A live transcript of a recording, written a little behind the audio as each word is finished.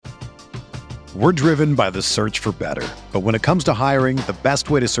We're driven by the search for better. But when it comes to hiring, the best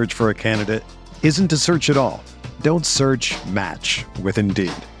way to search for a candidate isn't to search at all. Don't search, match with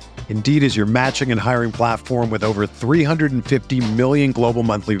Indeed. Indeed is your matching and hiring platform with over 350 million global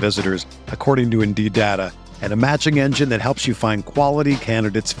monthly visitors, according to Indeed data, and a matching engine that helps you find quality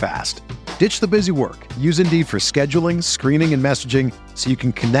candidates fast. Ditch the busy work. Use Indeed for scheduling, screening, and messaging so you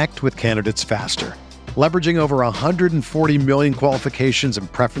can connect with candidates faster. Leveraging over 140 million qualifications and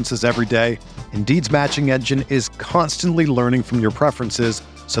preferences every day, Indeed's matching engine is constantly learning from your preferences,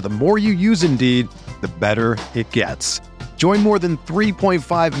 so the more you use Indeed, the better it gets. Join more than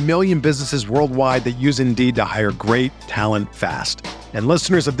 3.5 million businesses worldwide that use Indeed to hire great talent fast. And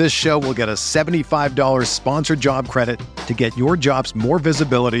listeners of this show will get a $75 sponsored job credit to get your jobs more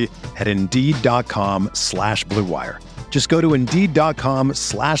visibility at Indeed.com/Blue Wire. Just go to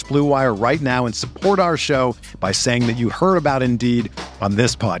Indeed.com/Blue Wire right now and support our show by saying that you heard about Indeed on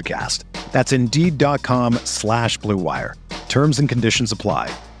this podcast. That's Indeed.com/Blue Wire. Terms and conditions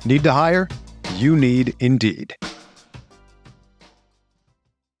apply. Need to hire? You need Indeed.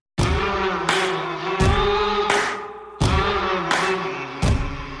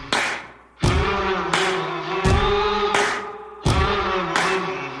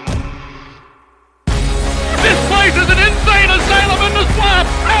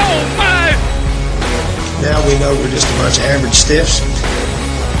 Now we know we're just a bunch of average stiffs.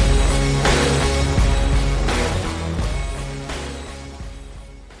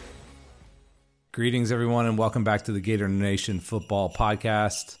 Greetings, everyone, and welcome back to the Gator Nation Football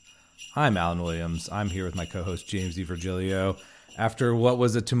Podcast. I'm Alan Williams. I'm here with my co-host, James DiVirgilio. After what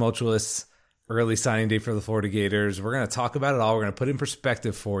was a tumultuous early signing day for the Florida Gators, we're going to talk about it all. We're going to put it in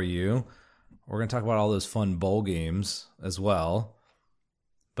perspective for you. We're going to talk about all those fun bowl games as well.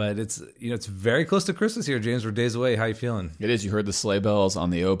 But it's very close to Christmas here, James. We're days away. How you feeling? It is. You heard the sleigh bells on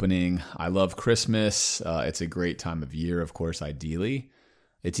the opening. I love Christmas. It's a great time of year, of course, ideally.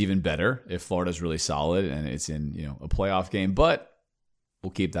 It's even better if Florida's really solid and it's in, a playoff game. But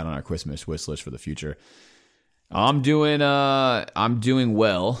we'll keep that on our Christmas wish list for the future. I'm doing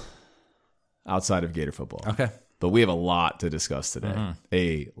well outside of Gator football. Okay. But we have a lot to discuss today. Mm-hmm.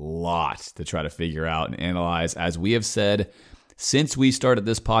 A lot to try to figure out and analyze. As we have said since we started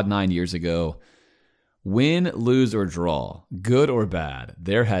this pod 9 years ago, win, lose, or draw, good or bad,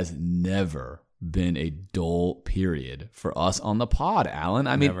 there has never been a dull period for us on the pod, Alan.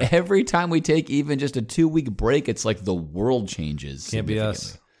 I mean, every time we take even just a 2-week break, it's like the world changes. Can't be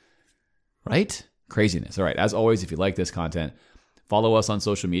us. Right? Craziness. All right. As always, if you like this content, follow us on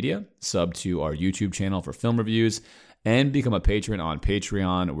social media, sub to our YouTube channel for film reviews, and become a patron on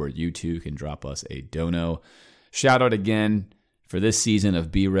Patreon, where you too can drop us a dono. Shout out again for this season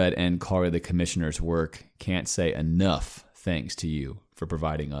of B-Red and Kari the Commissioner's work. Can't say enough thanks to you for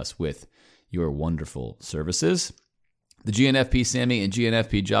providing us with your wonderful services. The GNFP Sammy and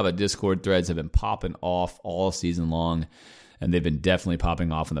GNFP Java Discord threads have been popping off all season long, and they've been definitely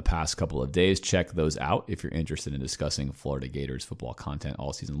popping off in the past couple of days. Check those out if you're interested in discussing Florida Gators football content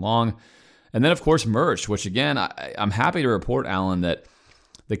all season long. And then, of course, merch, which, again, I'm happy to report, Alan, that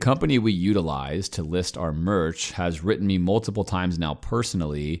the company we utilize to list our merch has written me multiple times now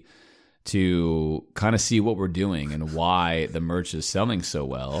personally to kind of see what we're doing and why the merch is selling so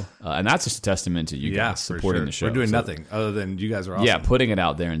well. And that's just a testament to you guys supporting the show. We're doing nothing other than you guys are awesome. Yeah, putting it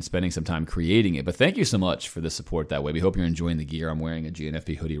out there and spending some time creating it. But thank you so much for the support that way. We hope you're enjoying the gear. I'm wearing a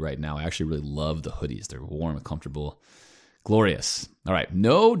GNFP hoodie right now. I actually really love the hoodies. They're warm and comfortable. Glorious. All right,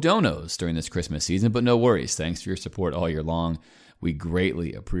 no donos during this Christmas season, but no worries. Thanks for your support all year long. We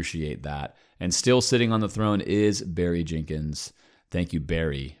greatly appreciate that. And still sitting on the throne is Barry Jenkins. Thank you,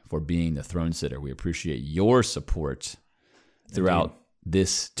 Barry, for being the throne sitter. We appreciate your support throughout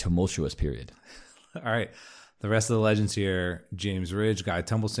this tumultuous period. All right. The rest of the legends here: James Ridge, Guy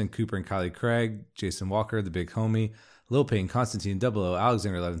Tumbleson, Cooper and Kylie Craig, Jason Walker, the big homie, Lil Payne, Constantine Double O,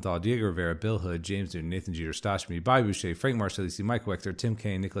 Alexander Leventhal, Diego Rivera, Bill Hood, James Newton, Nathan Jeter, Stoshme, Bobby Boucher, Frank Marcellisi, Mike Wechter, Tim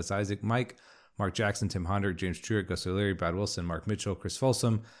Kane, Nicholas Isaac, Mike, Mark Jackson, Tim Hondrick, James Truitt, Gus O'Leary, Brad Wilson, Mark Mitchell, Chris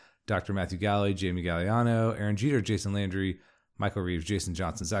Folsom, Dr. Matthew Galley, Jamie Galliano, Aaron Jeter, Jason Landry, Michael Reeves, Jason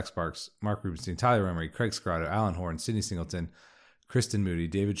Johnson, Zach Sparks, Mark Rubenstein, Tyler Emery, Craig Scrotto, Alan Horn, Sidney Singleton, Kristen Moody,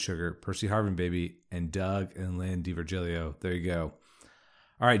 David Sugar, Percy Harvin Baby, and Doug and Lynn DiVirgilio. There you go.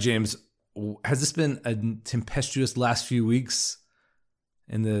 All right, James, has this been a tempestuous last few weeks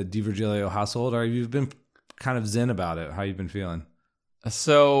in the DiVirgilio household, or you've been kind of zen about it? How you been feeling?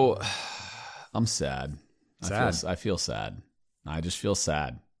 So I'm sad. Sad. I feel sad. I just feel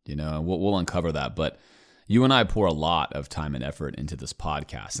sad, and we'll uncover that. But you and I pour a lot of time and effort into this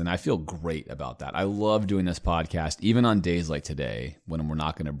podcast, and I feel great about that. I love doing this podcast, even on days like today when we're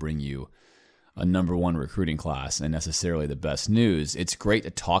not going to bring you a number one recruiting class and necessarily the best news. It's great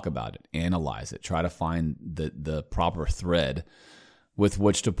to talk about it, analyze it, try to find the proper thread with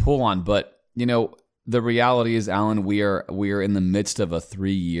which to pull on. But, the reality is, Alan, we are in the midst of a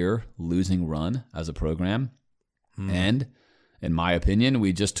 3-year losing run as a program. And in my opinion,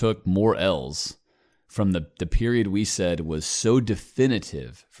 we just took more L's from the period we said was so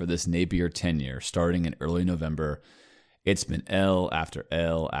definitive for this Napier tenure starting in early November. It's been L after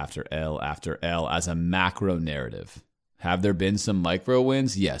L after L after L as a macro narrative. Have there been some micro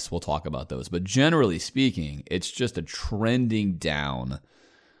wins? Yes, we'll talk about those. But generally speaking, it's just a trending down.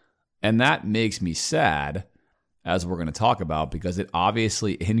 And that makes me sad, as we're going to talk about, because it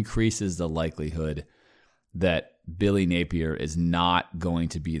obviously increases the likelihood that Billy Napier is not going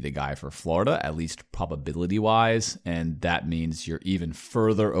to be the guy for Florida, at least probability-wise. And that means you're even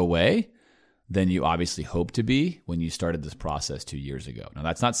further away than you obviously hoped to be when you started this process 2 years ago. Now,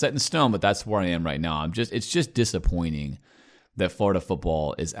 that's not set in stone, but that's where I am right now. It's just disappointing that Florida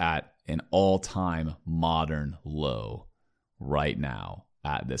football is at an all-time modern low right now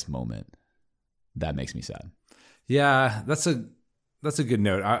at this moment. That makes me sad. Yeah, that's a good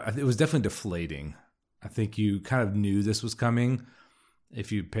note. It was definitely deflating. I think you kind of knew this was coming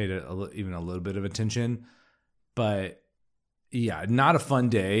if you paid even a little bit of attention. But yeah, not a fun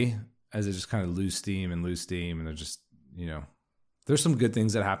day, as it just kind of lose steam. And they're just, there's some good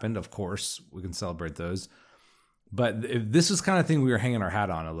things that happened. Of course, we can celebrate those. But if this was kind of thing we were hanging our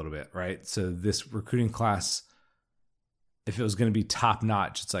hat on a little bit, right? So this recruiting class, if it was going to be top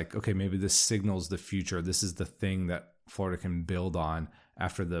notch, it's like, okay, maybe this signals the future. This is the thing that Florida can build on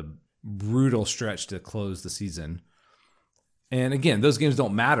after the brutal stretch to close the season. And again, those games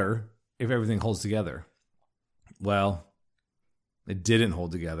don't matter if everything holds together. Well, it didn't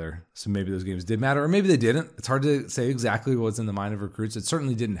hold together. So maybe those games did matter, or maybe they didn't. It's hard to say exactly what's in the mind of recruits. It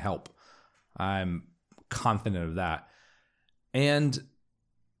certainly didn't help. I'm confident of that. And,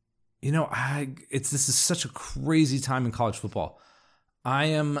 this is such a crazy time in college football. I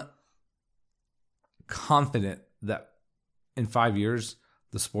am confident that in 5 years,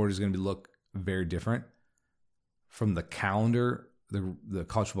 the sport is going to look very different from the calendar, the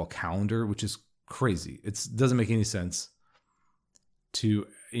college football calendar, which is crazy. It doesn't make any sense to,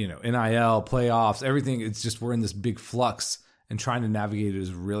 NIL, playoffs, everything. It's just we're in this big flux, and trying to navigate it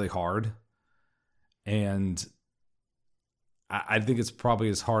is really hard. And I think it's probably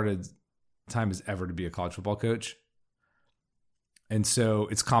as hard a time as ever to be a college football coach. And so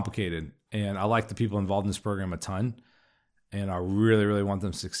it's complicated. And I like the people involved in this program a ton. And I really, really want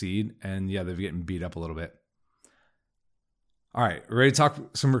them to succeed. And yeah, they're getting beat up a little bit. All right, ready to talk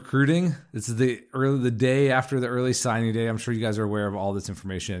some recruiting? This is the day after the early signing day. I'm sure you guys are aware of all this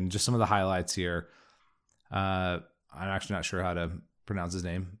information. Just some of the highlights here. I'm actually not sure how to pronounce his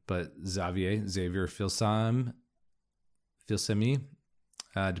name, but Xavier Filsaime.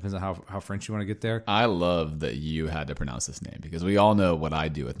 Depends on how French you want to get there. I love that you had to pronounce this name because we all know what I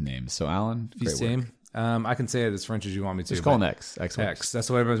do with names. So, Alan, great work. I can say it as French as you want me to. Just call him X. X. That's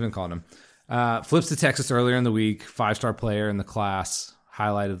what everyone's been calling him. Flips to Texas earlier in the week. 5-star player in the class.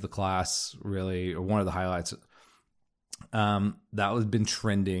 Highlight of the class, really, or one of the highlights. That has been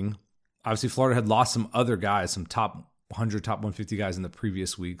trending. Obviously, Florida had lost some other guys, some top 100, top 150 guys in the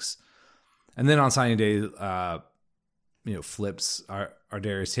previous weeks. And then on signing day, flips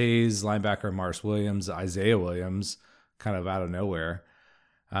Ardarius Hayes, linebacker Mars Williams, Isaiah Williams, kind of out of nowhere.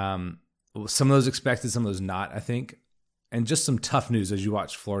 Some of those expected, some of those not, I think. And just some tough news as you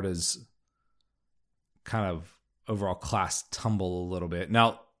watch Florida's kind of overall class tumble a little bit.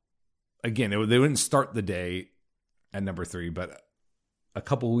 Now, again, they wouldn't start the day at number 3, but a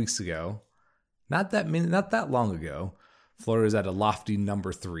couple of weeks ago, not that long ago, Florida was at a lofty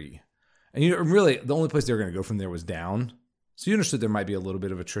number 3. And really, the only place they were going to go from there was down. So you understood there might be a little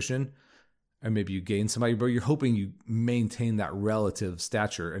bit of attrition, or maybe you gain somebody, but you're hoping you maintain that relative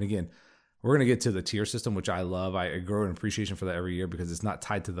stature. And again, we're going to get to the tier system, which I love. I grow an appreciation for that every year because it's not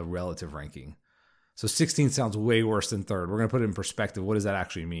tied to the relative ranking. So 16 sounds way worse than 3rd. We're going to put it in perspective. What does that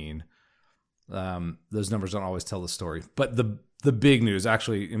actually mean? Those numbers don't always tell the story. But the big news,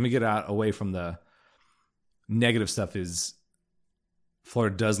 actually, let me get away from the negative stuff, is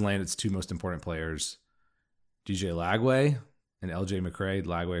Florida does land its 2 most important players, DJ Lagway and LJ McCray.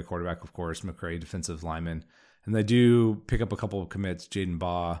 Lagway, quarterback, of course. McCray, defensive lineman. And they do pick up a couple of commits. Jaden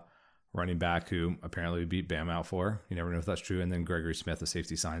Baugh, running back, who apparently beat Bam out for. You never know if that's true. And then Gregory Smith, the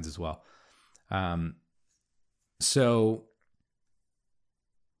safety signs as well. So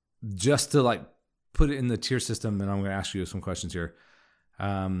just to put it in the tier system, and I'm going to ask you some questions here.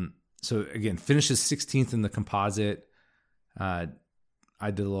 So again, finishes 16th in the composite.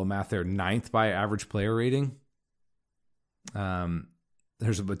 I did a little math there. 9th by average player rating.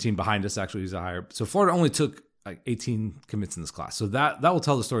 There's a team behind us actually who's a higher. So Florida only took like 18 commits in this class. So that will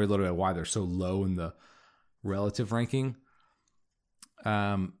tell the story a little bit of why they're so low in the relative ranking.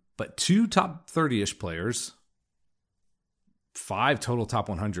 But 2 top 30-ish players, 5 total top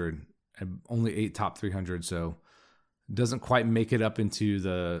 100, and only 8 top 300. So it doesn't quite make it up into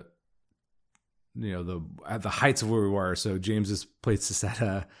the at the heights of where we were. So James has placed us at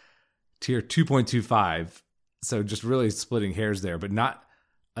a tier 2.25. So just really splitting hairs there, but not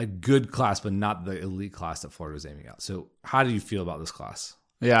a good class, but not the elite class that Florida was aiming at. So how do you feel about this class?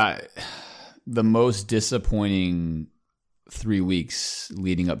 Yeah, the most disappointing 3 weeks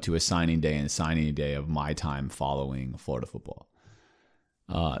leading up to a signing day and signing day of my time following Florida football.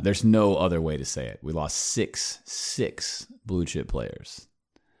 There's no other way to say it. We lost six blue chip players.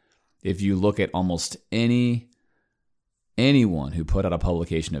 If you look at almost anyone who put out a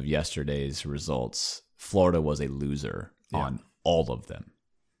publication of yesterday's results, Florida was a loser on all of them.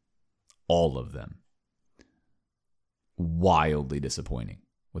 All of them. Wildly disappointing.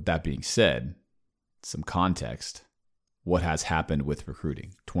 With that being said, some context. What has happened with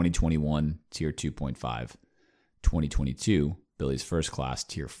recruiting? 2021, tier 2.5. 2022, Billy's first class,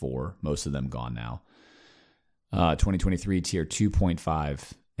 tier 4. Most of them gone now. 2023, tier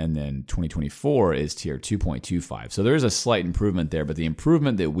 2.5. And then 2024 is tier 2.25. So there's a slight improvement there, but the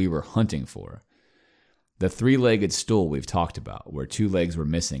improvement that we were hunting for, the 3-legged stool we've talked about, where 2 legs were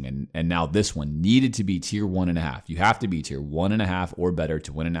missing, and now this one needed to be tier 1.5. You have to be tier 1.5 or better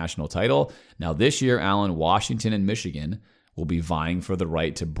to win a national title. Now this year, Allen, Washington and Michigan will be vying for the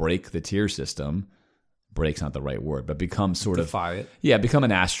right to break the tier system. Break's not the right word, but become sort of defy it. Yeah, become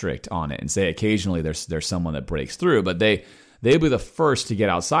an asterisk on it and say occasionally there's someone that breaks through, but they'll be the first to get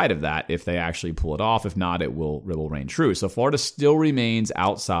outside of that if they actually pull it off. If not, it will reign true. So Florida still remains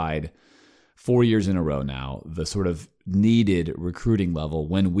outside 4 years in a row now, the sort of needed recruiting level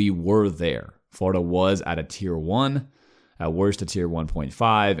when we were there. Florida was at a tier 1, at worst a tier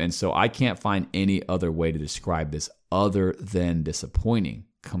 1.5. And so I can't find any other way to describe this other than disappointing.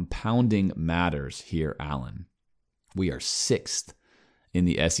 Compounding matters here, Allen. We are 6th in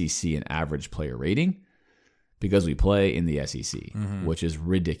the SEC in average player rating because we play in the SEC, which is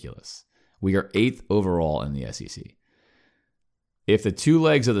ridiculous. We are 8th overall in the SEC. If the 2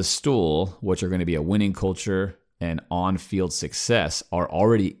 legs of the stool, which are going to be a winning culture and on-field success, are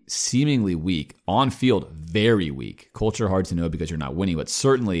already seemingly weak, on-field very weak, culture hard to know because you're not winning, but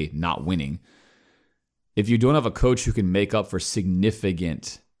certainly not winning. If you don't have a coach who can make up for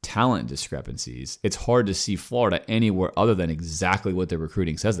significant talent discrepancies, it's hard to see Florida anywhere other than exactly what their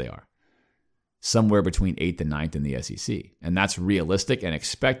recruiting says they are. Somewhere between 8th and 9th in the SEC. And that's realistic and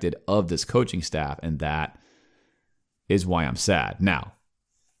expected of this coaching staff, and that is why I'm sad. Now,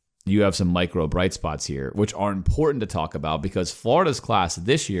 you have some micro bright spots here, which are important to talk about because Florida's class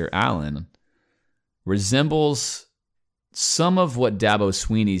this year, Allen, resembles some of what Dabo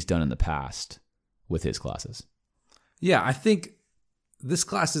Sweeney's done in the past with his classes. Yeah, I think this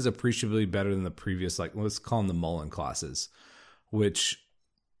class is appreciably better than the previous, like, let's call them the Mullen classes, which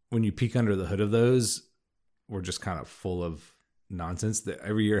when you peek under the hood of those, were just kind of full of nonsense that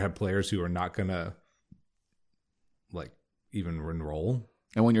every year have players who are not going to like even enroll.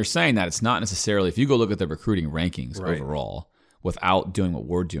 And when you're saying that, it's not necessarily, if you go look at the recruiting rankings overall, without doing what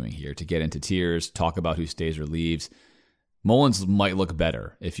we're doing here to get into tiers, talk about who stays or leaves, Mullins might look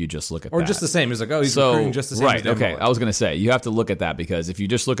better if you just look at that. Or just the same. It's like, oh, he's recruiting just the same. Right, okay. I was going to say, you have to look at that because if you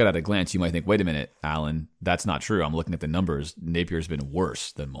just look at it at a glance, you might think, wait a minute, Allen, that's not true. I'm looking at the numbers. Napier's been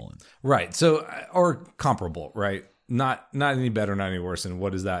worse than Mullen. Right. So, or comparable, right? Not any better, not any worse. And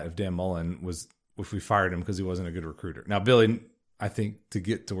what is that if Dan Mullen was, if we fired him because he wasn't a good recruiter? Now, Billy, I think to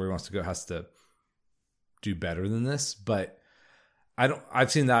get to where he wants to go has to do better than this, but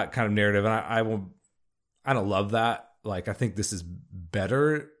I've seen that kind of narrative and I don't love that. Like, I think this is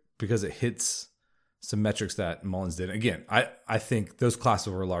better because it hits some metrics that Mullins did. Again, I think those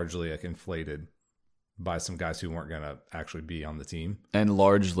classes were largely like inflated by some guys who weren't going to actually be on the team. And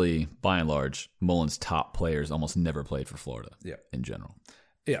largely, by and large, Mullins' top players almost never played for Florida in general.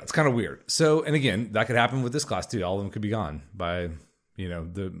 Yeah, it's kind of weird. So, and again, that could happen with this class too. All of them could be gone by,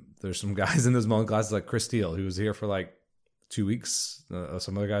 there's some guys in those Mullen classes like Chris Steele, who was here for like 2 weeks.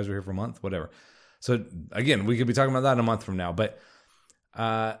 Some other guys were here for a month, whatever. So again, we could be talking about that in a month from now. But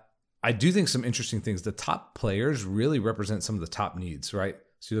I do think some interesting things. The top players really represent some of the top needs, right?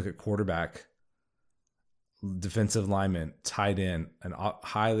 So you look at quarterback, defensive lineman, tight end, and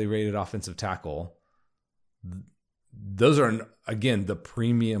highly rated offensive tackle. Those are, again, the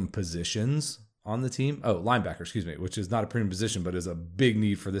premium positions on the team. Oh, linebacker, excuse me, which is not a premium position, but is a big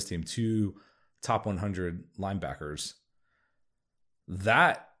need for this team. 2 top 100 linebackers.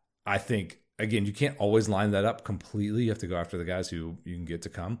 That, I think, again, you can't always line that up completely. You have to go after the guys who you can get to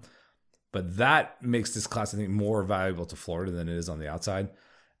come. But that makes this class, I think, more valuable to Florida than it is on the outside.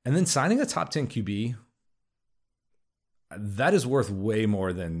 And then signing a top 10 QB, that is worth way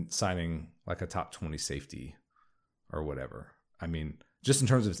more than signing like a top 20 safety or whatever. I mean, just in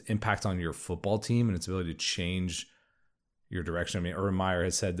terms of its impact on your football team and its ability to change your direction. I mean, Urban Meyer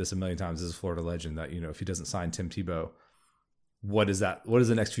has said this a million times as a Florida legend that, if he doesn't sign Tim Tebow, what does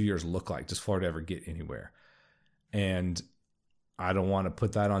the next few years look like? Does Florida ever get anywhere? And I don't want to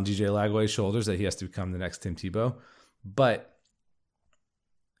put that on DJ Lagway's shoulders that he has to become the next Tim Tebow. But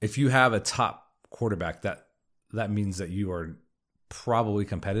if you have a top quarterback, that means that you are probably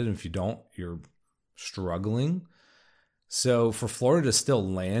competitive. If you don't, you're struggling. So for Florida to still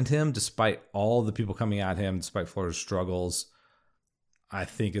land him, despite all the people coming at him, despite Florida's struggles, I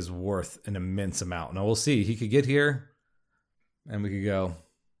think is worth an immense amount. Now we'll see. He could get here and we could go,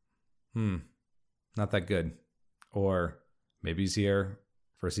 not that good. Or maybe he's here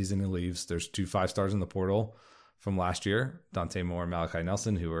for a season and leaves. There's 2 5-stars in the portal from last year, Dante Moore and Malachi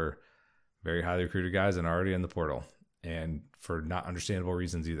Nelson, who are very highly recruited guys and already in the portal, and for not understandable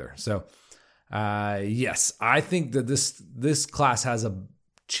reasons either. So, yes, I think that this class has a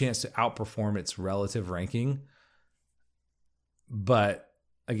chance to outperform its relative ranking. But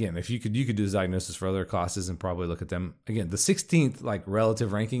again, if you could do the diagnosis for other classes and probably look at them again. The 16th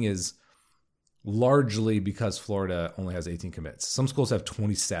relative ranking is largely because Florida only has 18 commits. Some schools have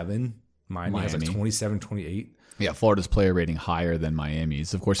 27. Miami has 27, 28. Yeah, Florida's player rating higher than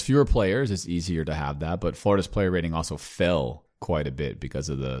Miami's. Of course, fewer players, it's easier to have that, but Florida's player rating also fell quite a bit because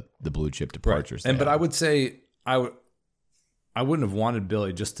of the blue chip departures. Right. But I would say I wouldn't have wanted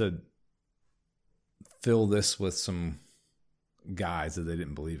Billy just to fill this with some guys that they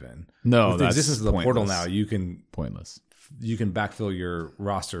didn't believe in. No, with the existence of the pointless. portal now, you can backfill your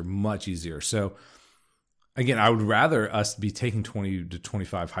roster much easier. So again, I would rather us be taking 20 to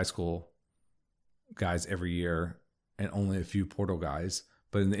 25 high school guys every year and only a few portal guys.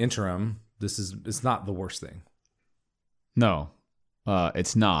 But in the interim, it's not the worst thing. No,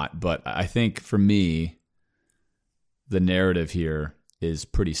 it's not. But I think for me, the narrative here is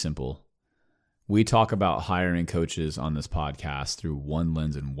pretty simple. We talk about hiring coaches on this podcast through one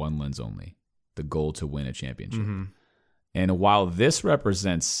lens and one lens only, the goal to win a championship. Mm-hmm. And while this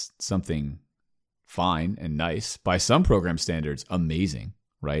represents something fine and nice, by some program standards, amazing,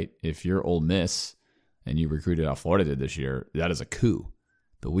 right? If you're Ole Miss and you recruited how Florida did this year, that is a coup.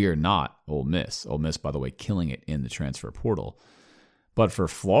 But we are not Ole Miss. Ole Miss, by the way, killing it in the transfer portal. But for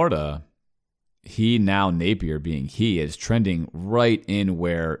Florida, Napier being is trending right in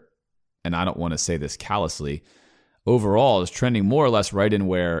where, and I don't want to say this callously, overall is trending more or less right in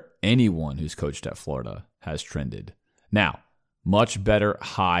where anyone who's coached at Florida has trended. Now, much better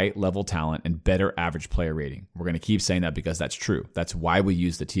high-level talent and better average player rating. We're going to keep saying that because that's true. That's why we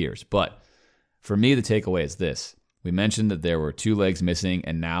use the tiers. But for me, the takeaway is this. We mentioned that there were 2 legs missing,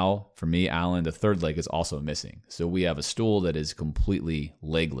 and now, for me, Alan, the 3rd leg is also missing. So we have a stool that is completely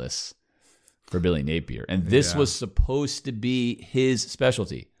legless for Billy Napier. And this was supposed to be his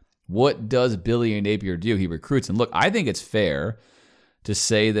specialty. What does Billy Napier do? He recruits. And look, I think it's fair to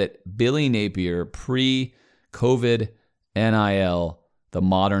say that Billy Napier, pre-COVID NIL, the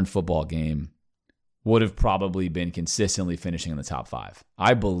modern football game, would have probably been consistently finishing in the top 5.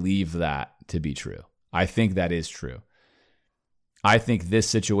 I believe that to be true. I think that is true. I think this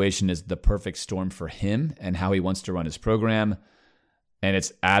situation is the perfect storm for him and how he wants to run his program, and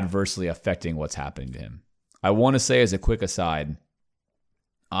it's adversely affecting what's happening to him. I want to say as a quick aside,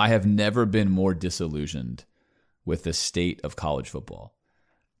 I have never been more disillusioned with the state of college football.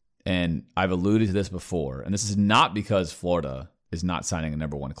 And I've alluded to this before, and this is not because Florida is not signing a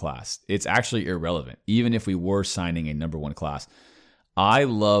number 1 class. It's actually irrelevant, even if we were signing a number 1 class. I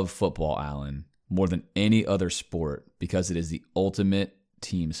love football, Alan, more than any other sport because it is the ultimate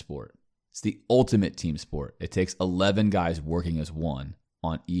team sport. It's the ultimate team sport. It takes 11 guys working as one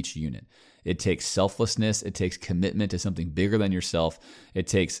on each unit. It takes selflessness. It takes commitment to something bigger than yourself. It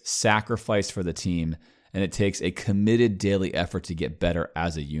takes sacrifice for the team, and it takes a committed daily effort to get better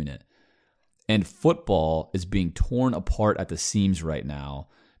as a unit. And football is being torn apart at the seams right now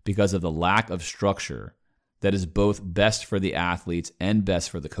because of the lack of structure that is both best for the athletes and best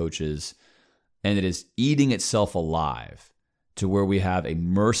for the coaches. And it is eating itself alive to where we have a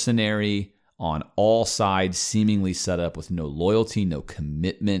mercenary on all sides seemingly set up with no loyalty, no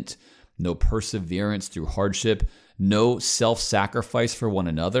commitment, no perseverance through hardship, no self-sacrifice for one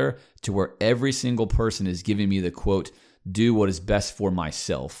another, to where every single person is giving me the quote, do what is best for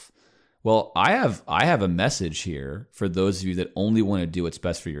myself. Well, I have a message here for those of you that only want to do what's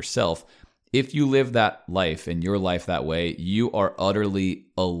best for yourself. If you live that life and your life that way, you are utterly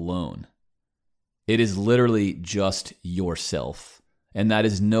alone. It is literally just yourself. And that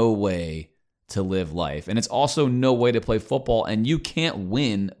is no way to live life. And it's also no way to play football. And you can't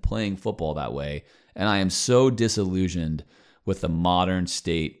win playing football that way. And I am so disillusioned with the modern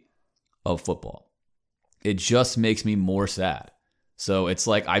state of football. It just makes me more sad. So it's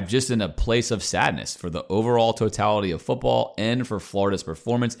like I'm just in a place of sadness for the overall totality of football and for Florida's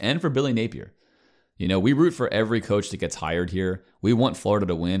performance and for Billy Napier. You know, we root for every coach that gets hired here. We want Florida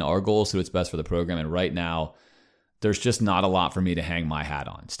to win. Our goal is to do what's best for the program. And right now, there's just not a lot for me to hang my hat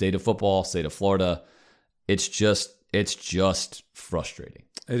on. State of football, state of Florida. It's just frustrating.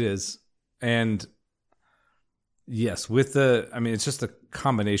 It is. And yes, it's just a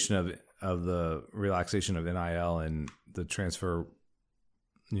combination of the relaxation of NIL and the transfer,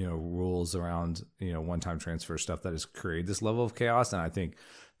 rules around, one-time transfer stuff that has created this level of chaos. And I think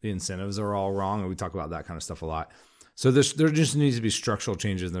the incentives are all wrong. And we talk about that kind of stuff a lot. So there just needs to be structural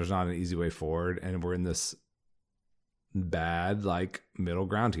changes. And there's not an easy way forward. And we're in this bad, middle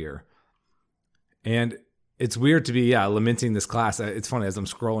ground here. And it's weird to be, lamenting this class. It's funny as I'm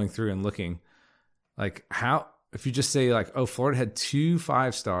scrolling through and looking, if you just say Florida had 2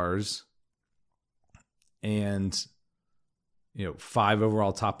 5-stars and, 5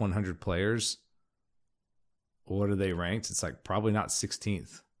 overall top 100 players, what are they ranked? It's probably not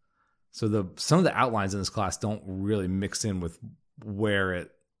 16th. So some of the outlines in this class don't really mix in with where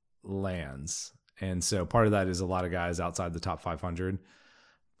it lands. And so part of that is a lot of guys outside the top 500.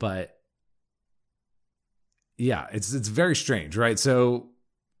 But yeah, it's very strange, right? So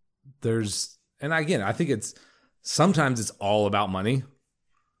and again, I think sometimes it's all about money.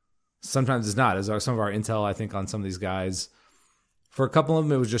 Sometimes it's not. As some of our intel, I think, on some of these guys, for a couple of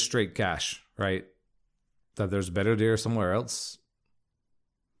them, it was just straight cash, right? That there's a better deal somewhere else.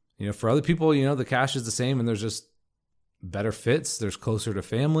 For other people, the cash is the same and there's just better fits. There's closer to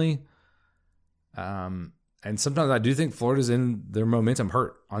family. And sometimes I do think Florida's in their momentum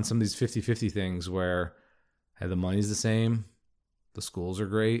hurt on some of these 50-50 things where, hey, the money's the same. The schools are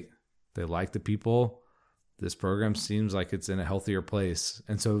great. They like the people. This program seems like it's in a healthier place.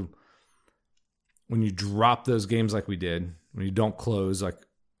 And so when you drop those games like we did, when you don't close,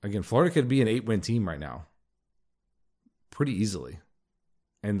 again, Florida could be an 8-win team right now pretty easily.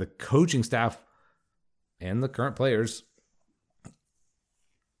 And the coaching staff and the current players,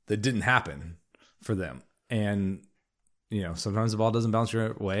 that didn't happen for them. And, sometimes the ball doesn't bounce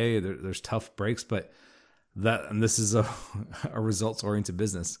your way. There's tough breaks, but this is a results-oriented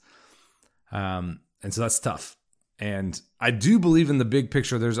business. And so that's tough. And I do believe in the big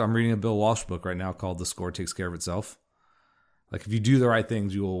picture. I'm reading a Bill Walsh book right now called The Score Takes Care of Itself. If you do the right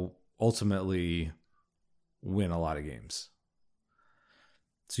things, you will ultimately win a lot of games.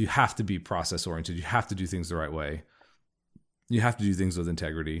 So you have to be process-oriented. You have to do things the right way. You have to do things with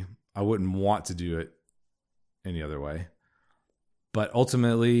integrity. I wouldn't want to do it any other way. But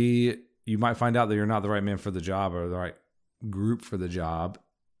ultimately, you might find out that you're not the right man for the job or the right group for the job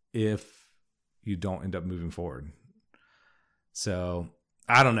if you don't end up moving forward. So,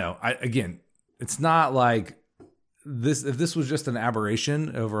 I don't know. It's not like this. If this was just an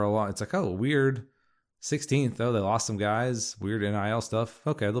aberration over a long, it's weird. 16th, though, they lost some guys, weird NIL stuff.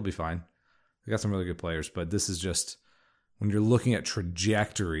 Okay, they'll be fine. They got some really good players, but this is just, when you're looking at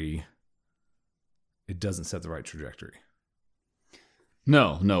trajectory, it doesn't set the right trajectory.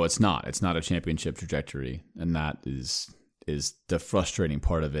 No, it's not. It's not a championship trajectory, and that is the frustrating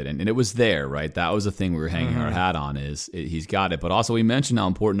part of it. And it was there, right? That was the thing we were hanging our hat on. He's got it, but also we mentioned how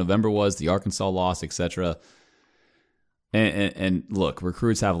important November was, the Arkansas loss, etc. And look,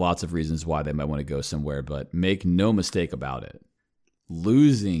 recruits have lots of reasons why they might want to go somewhere, but make no mistake about it.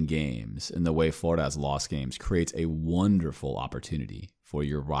 Losing games in the way Florida has lost games creates a wonderful opportunity for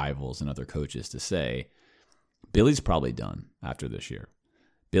your rivals and other coaches to say, Billy's probably done after this year.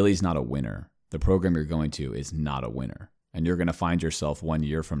 Billy's not a winner. The program you're going to is not a winner. And you're going to find yourself 1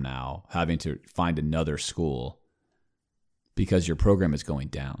 year from now having to find another school because your program is going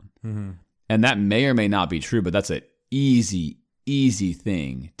down. Mm-hmm. And that may or may not be true, but that's an easy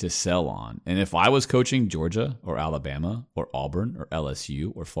thing to sell on. And if I was coaching Georgia or Alabama or Auburn or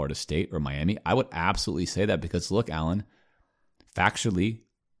LSU or Florida State or Miami, I would absolutely say that because look, Alan, factually,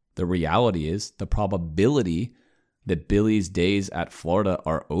 the reality is the probability that Billy's days at Florida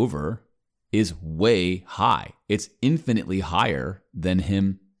are over is way high. It's infinitely higher than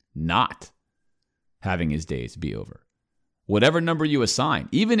him not. having his days be over. Whatever number you assign,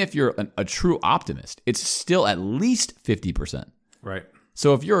 even if you're a true optimist, it's still at least 50%. Right.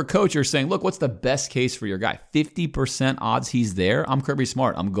 So if you're a coach, you're saying, look, what's the best case for your guy? 50% odds he's there. I'm Kirby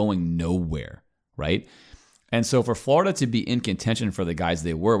Smart. I'm going nowhere, right? And so for Florida to be in contention for the guys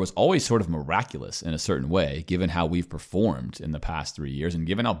they were was always sort of miraculous in a certain way, given how we've performed in the past 3 years and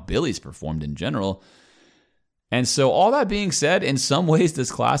given how Billy's performed in general. And so all that being said, in some ways,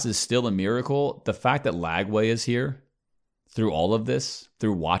 this class is still a miracle. The fact that Lagway is here through all of this,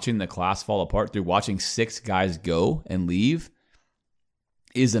 through watching the class fall apart, through watching 6 guys go and leave,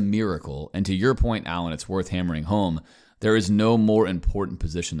 is a miracle. And to your point, Alan, it's worth hammering home. There is no more important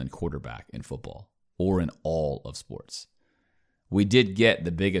position than quarterback in football or in all of sports. We did get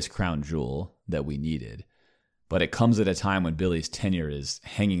the biggest crown jewel that we needed, but it comes at a time when Billy's tenure is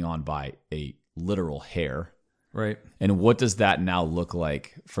hanging on by a literal hair. Right. And what does that now look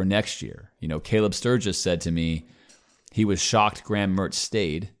like for next year? Caleb Sturgis said to me he was shocked Graham Mertz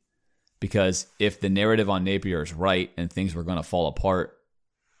stayed because if the narrative on Napier is right and things were going to fall apart,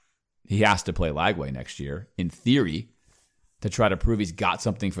 he has to play Lagway next year, in theory, to try to prove he's got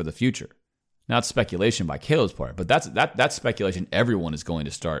something for the future. Now, it's speculation by Caleb's part, but that's speculation everyone is going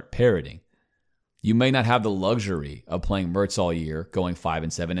to start parroting. You may not have the luxury of playing Mertz all year, going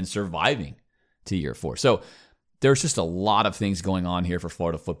 5-7, and surviving to year 4. So there's just a lot of things going on here for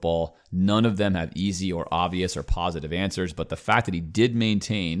Florida football. None of them have easy or obvious or positive answers, but the fact that he did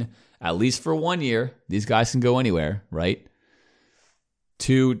maintain, at least for 1 year, these guys can go anywhere, right?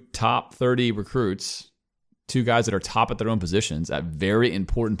 2 top 30 recruits, 2 guys that are top at their own positions at very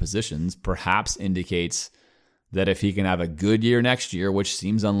important positions, perhaps indicates that if he can have a good year next year, which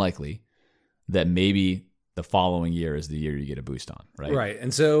seems unlikely, that maybe the following year is the year you get a boost on, right? Right.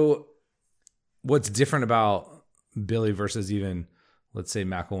 And so what's different about Billy versus even, let's say,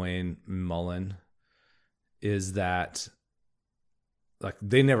 McElwain, Mullen, is that like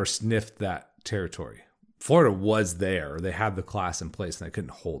they never sniffed that territory. Florida was there. They had the class in place and they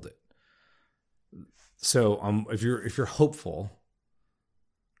couldn't hold it. So if you're hopeful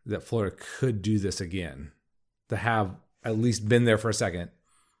that Florida could do this again, to have at least been there for a second,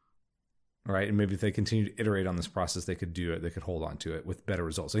 right? And maybe if they continue to iterate on this process, they could do it. They could hold on to it with better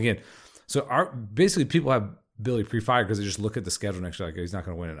results. Again, so basically people have Billy pre-fired because they just look at the schedule next year like he's not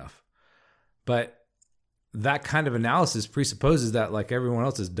going to win enough. But that kind of analysis presupposes that like everyone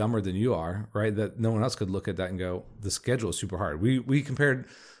else is dumber than you are, right? That no one else could look at that and go, the schedule is super hard. We compared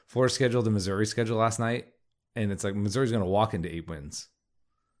Florida's schedule to Missouri's schedule last night, and it's like Missouri's going to walk into 8 wins.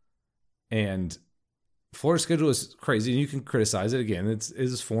 And Florida's schedule is crazy, and you can criticize it. Again, it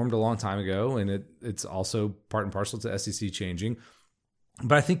was formed a long time ago, and it's also part and parcel to SEC changing.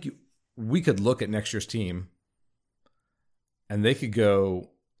 But I think we could look at next year's team, and they could go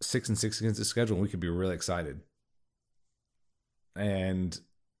 6-6 against the schedule, and we could be really excited. And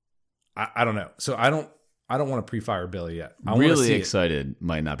I don't know. So I don't want to pre-fire Billy yet. Really excited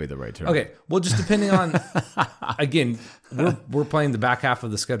might not be the right term. Okay. Well, just depending on, again, we're playing the back half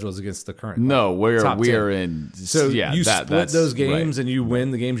of the schedules against the current. No, we are in. So yeah, you split those games right. And you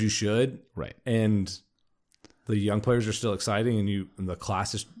win the games you should. Right. And the young players are still exciting, and the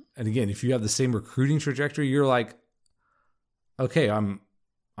class is. And again, if you have the same recruiting trajectory, you're like, okay, I'm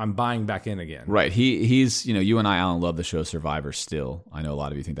buying back in again. Right. He's you and I, Alan, love the show Survivor still. I know a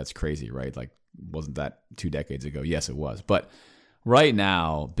lot of you think that's crazy, right? Like, wasn't that 2 decades ago? Yes, it was. But right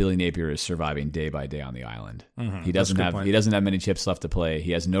now, Billy Napier is surviving day by day on the island. Mm-hmm. He doesn't have many chips left to play.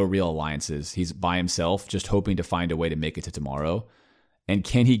 He has no real alliances. He's by himself, just hoping to find a way to make it to tomorrow. And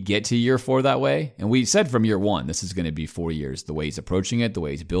can he get to year 4 that way? And we said from year 1, this is going to be 4 years. The way he's approaching it, the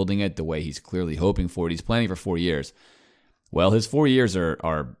way he's building it, the way he's clearly hoping for it. He's planning for 4 years. Well, his 4 years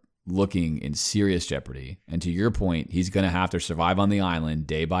are looking in serious jeopardy. And to your point, he's going to have to survive on the island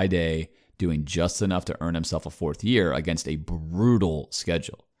day by day, doing just enough to earn himself a 4th year against a brutal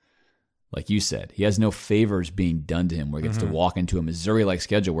schedule. Like you said, he has no favors being done to him where he gets to walk into a Missouri-like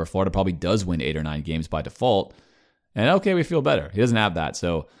schedule where Florida probably does win 8 or 9 games by default. And okay, we feel better. He doesn't have that.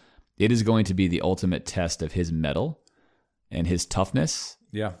 So it is going to be the ultimate test of his mettle and his toughness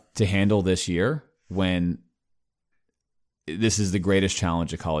to handle this year when this is the greatest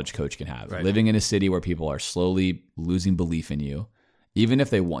challenge a college coach can have. Right. Living in a city where people are slowly losing belief in you, even if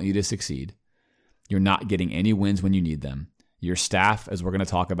they want you to succeed. You're not getting any wins when you need them. Your staff, as we're going to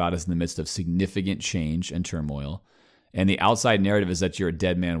talk about, is in the midst of significant change and turmoil. And the outside narrative is that you're a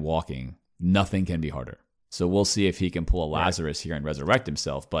dead man walking. Nothing can be harder. So we'll see if he can pull a Lazarus here and resurrect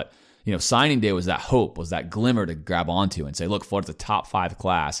himself. But, signing day was that hope, was that glimmer to grab onto and say, look, Florida's a top 5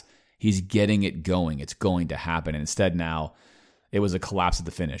 class. He's getting it going. It's going to happen. And instead now, it was a collapse at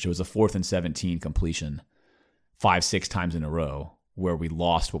the finish. It was a 4th and 17 completion 5-6 times in a row where we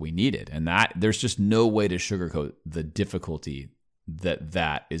lost what we needed. And that there's just no way to sugarcoat the difficulty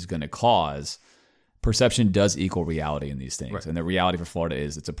that is going to cause. Perception does equal reality in these things. Right. And the reality for Florida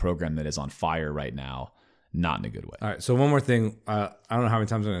is it's a program that is on fire right now, not in a good way. All right. So one more thing. I don't know how many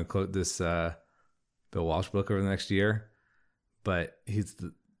times I'm going to quote this Bill Walsh book over the next year, but he's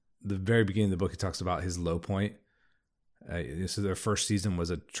the very beginning of the book, he talks about his low point. So their first season was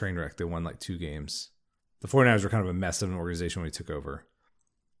a train wreck. They won like 2 games. The 49ers were kind of a mess of an organization when he took over.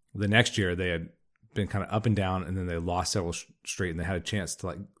 The next year, they had been kind of up and down, and then they lost several straight, and they had a chance to,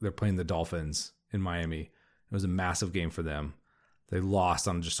 like, they're playing the Dolphins in Miami. It was a massive game for them. They lost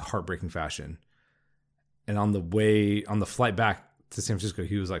on just a heartbreaking fashion. And on the flight back to San Francisco,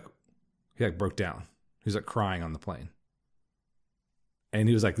 he broke down. He was like crying on the plane. And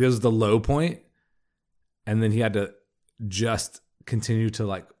he was like, this was the low point. And then he had to just continue to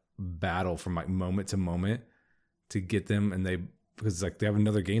like battle from like moment to moment to get them. And because like they have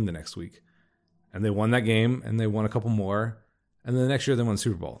another game the next week. And they won that game and they won a couple more. And then the next year they won the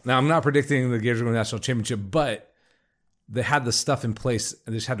Super Bowl. Now I'm not predicting the Gators win the national championship, but they had the stuff in place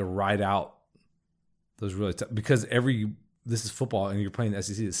and they just had to ride out those really tough, because this is football and you're playing the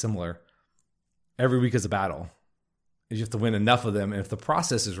SEC, it's similar. Every week is a battle. You have to win enough of them. And if the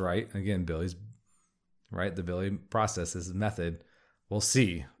process is right, again, Billy's right, the Billy process is the method. We'll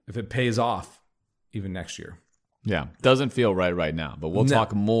see if it pays off even next year. Yeah, doesn't feel right now, but we'll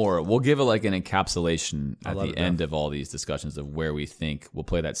talk more. We'll give it like an encapsulation at the end of all these discussions of where we think we'll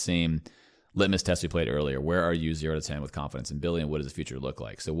play that same litmus test we played earlier. Where are you 0 to 10 with confidence in Billy, and what does the future look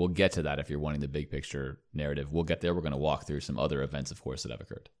like? So we'll get to that if you're wanting the big picture narrative. We'll get there. We're going to walk through some other events, of course, that have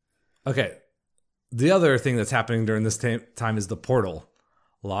occurred. Okay. The other thing that's happening during this time is the portal.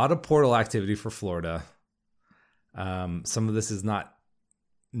 A lot of portal activity for Florida. Some of this is not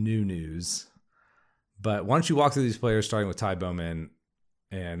new news, but why don't you walk through these players, starting with Ty Bowman,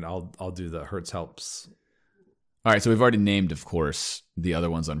 and I'll do the Hurts helps. All right, so we've already named, of course, the other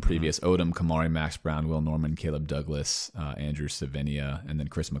ones on previous. Odom, Kamari, Max Brown, Will Norman, Caleb Douglas, Andrew Savenia, and then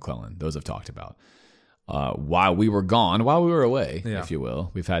Chris McClellan. Those I've talked about. While we were away, if you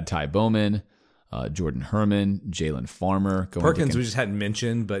will, we've had Ty Bowman, Jordan Herman, Jalen Farmer. Perkins we just hadn't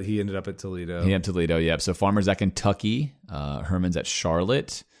mentioned, but he ended up at Toledo. He ended up at Toledo, yep. So Farmer's at Kentucky, Herman's at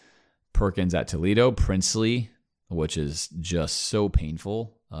Charlotte, Perkins at Toledo, Princely, which is just so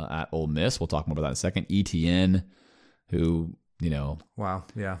painful, at Ole Miss. We'll talk more about that in a second. ETN, who, wow,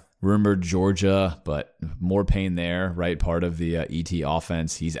 yeah, rumored Georgia, but more pain there, right? Part of the ET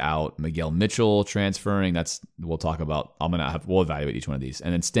offense. He's out. Miguel Mitchell transferring. We'll talk about. We'll evaluate each one of these.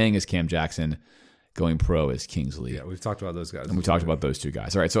 And then staying is Cam Jackson. Going pro is Kingsley. Yeah, we've talked about those guys. And we talked about those 2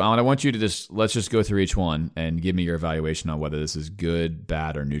 guys. All right, so Alan, I want you to let's just go through each one and give me your evaluation on whether this is good,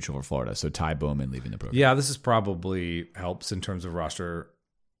 bad, or neutral for Florida. So Ty Bowman leaving the program. Yeah, this is probably helps in terms of roster,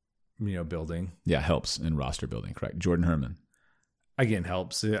 building. Yeah, helps in roster building, correct. Jordan Herman. Again,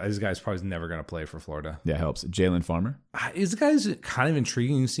 helps. This guy's probably never going to play for Florida. Yeah, helps. Jalen Farmer. Is the guy's kind of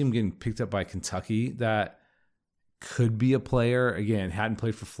intriguing. You see him getting picked up by Kentucky. That could be a player. Again, hadn't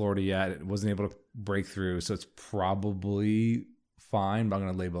played for Florida yet. Wasn't able to break through. So it's probably fine, but I'm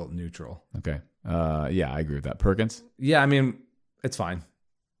going to label it neutral. Okay. Yeah, I agree with that. Perkins? Yeah, it's fine.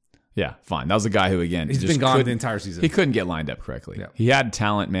 Yeah, fine. That was a guy who, again, he's been gone the entire season. He couldn't get lined up correctly. Yeah. He had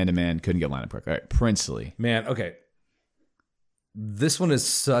talent man-to-man, couldn't get lined up correctly. All right, Princely. Man, okay. This one is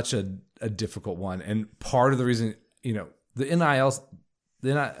such a difficult one. And part of the reason, the NIL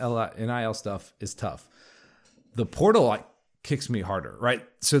stuff is tough. The portal kicks me harder, right?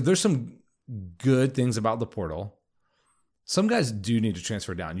 So there's some good things about the portal. Some guys do need to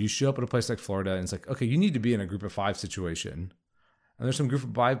transfer down. You show up at a place like Florida and it's like, okay, you need to be in a group of 5 situation. And there's some group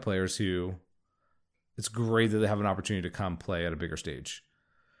of 5 players who it's great that they have an opportunity to come play at a bigger stage.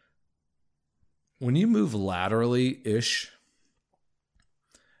 When you move laterally-ish,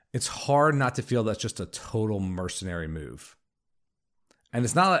 it's hard not to feel that's just a total mercenary move. And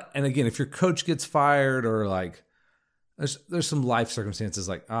it's not, and again, if your coach gets fired or like, there's some life circumstances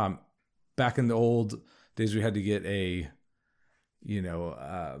like, back in the old days, we had to get a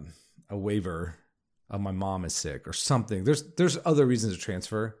waiver of my mom is sick or something. There's other reasons to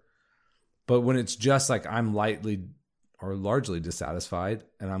transfer. But when it's just like I'm lightly or largely dissatisfied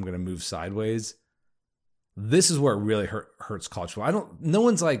and I'm going to move sideways, this is where it really hurts college football. No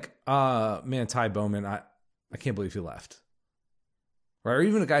one's like, man, Ty Bowman, I can't believe he left. Right? Or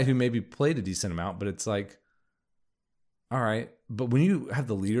even a guy who maybe played a decent amount, but it's like, all right. But when you have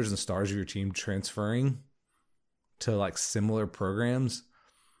the leaders and stars of your team transferring to like similar programs,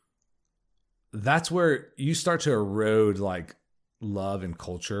 that's where you start to erode like love and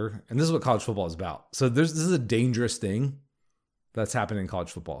culture. And this is what college football is about. So this is a dangerous thing that's happening in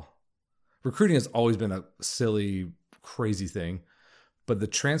college football. Recruiting has always been a silly, crazy thing. But the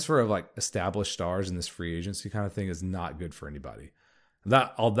transfer of like established stars in this free agency kind of thing is not good for anybody.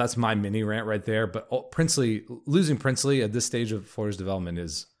 That's my mini rant right there. But losing Princely at this stage of Florida's development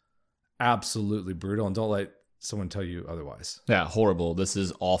is absolutely brutal. And don't let someone tell you otherwise. Yeah, horrible. This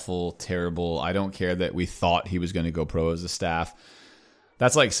is awful, terrible. I don't care that we thought he was going to go pro as a staff.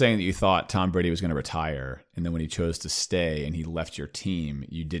 That's like saying that you thought Tom Brady was going to retire, and then when he chose to stay and he left your team,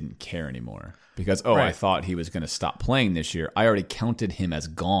 you didn't care anymore. Because, right. I thought he was going to stop playing this year. I already counted him as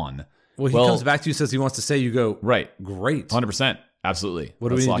gone. Well, he comes back to you, says he wants to stay. You go, right. Great. 100%. Absolutely. What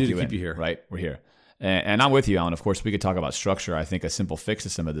do we need to do to keep you here? Right. We're here. And I'm with you, Alan. Of course, we could talk about structure. I think a simple fix to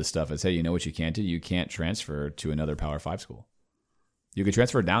some of this stuff is, hey, you know what you can't do? You can't transfer to another Power 5 school. You can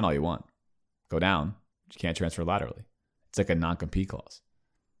transfer down all you want. Go down. You can't transfer laterally. It's like a non-compete clause.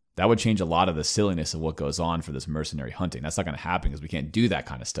 That would change a lot of the silliness of what goes on for this mercenary hunting. That's not going to happen because we can't do that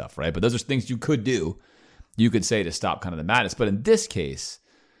kind of stuff, right? But those are things you could do. You could say to stop kind of the madness. But in this case,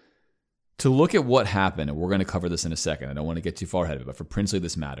 to look at what happened, and we're going to cover this in a second. I don't want to get too far ahead of it, but for Princely,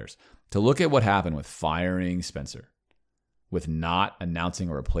 this matters. To look at what happened with firing Spencer, with not announcing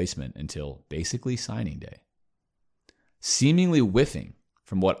a replacement until basically signing day, seemingly whiffing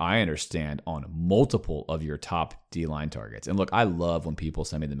from what I understand on multiple of your top D-line targets. And look, I love when people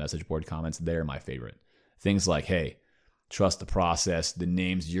send me the message board comments. They're my favorite. Things like, hey, trust the process. The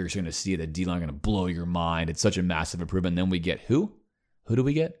names you're going to see at the D-line are going to blow your mind. It's such a massive improvement. And then we get who? Who do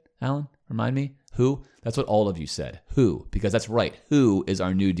we get, Alan? Remind me. Who? That's what all of you said. Who? Because that's right. Who is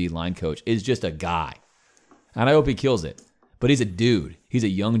our new D-line coach? Is just a guy. And I hope he kills it. But he's a dude. He's a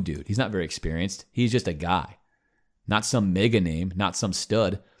young dude. He's not very experienced. He's just a guy. Not some mega name, not some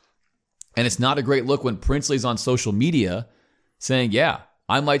stud. And it's not a great look when Princely's on social media saying, yeah,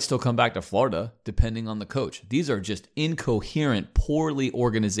 I might still come back to Florida depending on the coach. These are just incoherent, poorly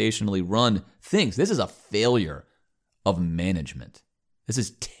organizationally run things. This is a failure of management. This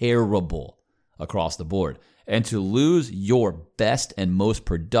is terrible across the board. And to lose your best and most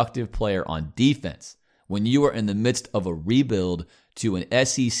productive player on defense when you are in the midst of a rebuild to an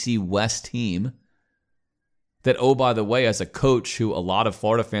SEC West team that, oh, by the way, as a coach who a lot of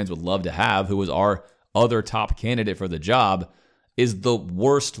Florida fans would love to have, who was our other top candidate for the job, is the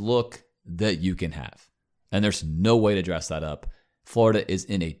worst look that you can have. And there's no way to dress that up. Florida is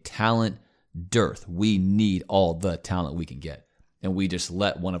in a talent dearth. We need all the talent we can get. And we just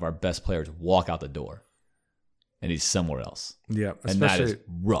let one of our best players walk out the door. And he's somewhere else. Yeah. And that is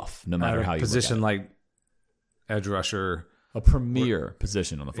rough, no matter how you look at it. Position like edge rusher. A premier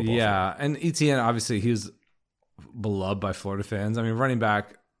position on the football field. Yeah. And Etienne, obviously, he was beloved by Florida fans. I mean, running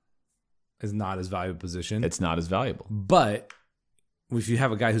back is not as valuable a position. It's not as valuable. But if you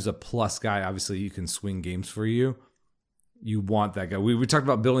have a guy who's a plus guy, obviously you can swing games for you. You want that guy. We talked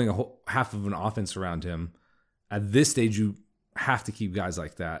about building a whole half of an offense around him. At this stage, you have to keep guys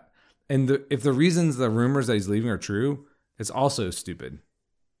like that. And if the reasons, the rumors that he's leaving are true, it's also stupid,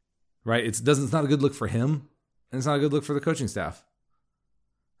 right? It's not a good look for him, and it's not a good look for the coaching staff.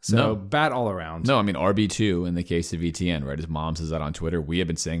 So bad all around. No, I mean, RB2 in the case of ETN, right? His mom says that on Twitter. We have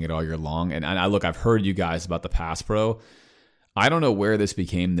been saying it all year long. And I've heard you guys about the pass pro. I don't know where this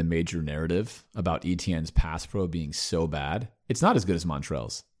became the major narrative about ETN's pass pro being so bad. It's not as good as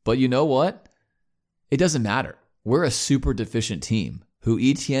Montrell's. But you know what? It doesn't matter. We're a super deficient team who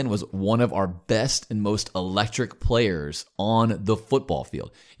ETN was one of our best and most electric players on the football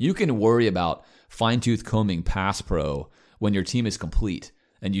field. You can worry about fine-tooth combing pass pro when your team is complete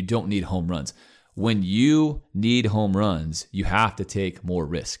and you don't need home runs. When you need home runs, you have to take more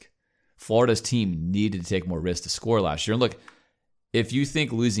risk. Florida's team needed to take more risk to score last year. And look, if you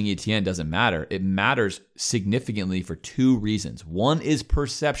think losing ETN doesn't matter, it matters significantly for two reasons. One is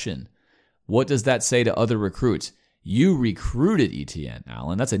perception. What does that say to other recruits? You recruited ETN,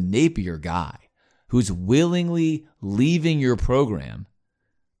 Alan. That's a Napier guy who's willingly leaving your program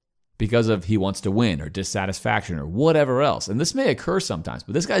because of he wants to win or dissatisfaction or whatever else. And this may occur sometimes,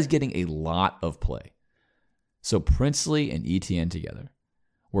 but this guy's getting a lot of play. So Princely and ETN together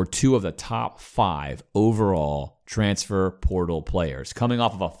were two of the top 5 overall transfer portal players, coming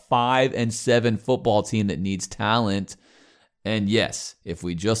off of a 5-7 football team that needs talent. And yes, if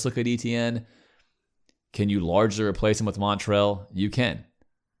we just look at ETN, can you largely replace him with Montrell? You can.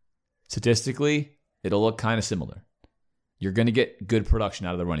 Statistically, it'll look kind of similar. You're going to get good production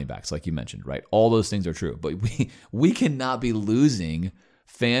out of the running backs, like you mentioned, right? All those things are true. But we cannot be losing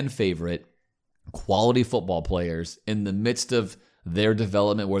fan favorite quality football players in the midst of their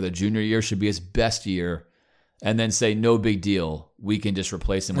development where the junior year should be his best year and then say, no big deal, we can just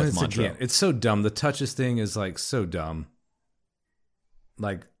replace him with Montreux. It's so dumb. The touches thing is like so dumb.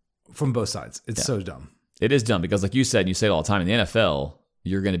 Like from both sides. It's so dumb. It is dumb because like you said, and you say it all the time, in the NFL,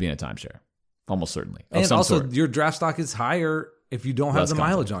 you're going to be in a timeshare. Almost certainly. And also your draft stock is higher if you don't have the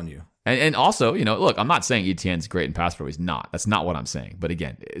mileage on you. And also, look, I'm not saying Etienne's great in pass pro. He's not. That's not what I'm saying. But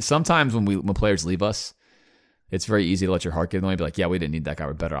again, sometimes when players leave us, it's very easy to let your heart get in the way and be like, yeah, we didn't need that guy.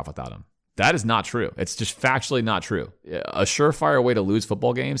 We're better off without him. That is not true. It's just factually not true. A surefire way to lose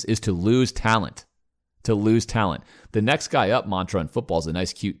football games is to lose talent. The next guy up mantra in football is a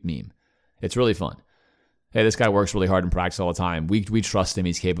nice, cute meme. It's really fun. Hey, this guy works really hard in practice all the time. We trust him.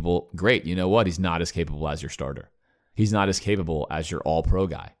 He's capable. Great. You know what? He's not as capable as your starter. He's not as capable as your all-pro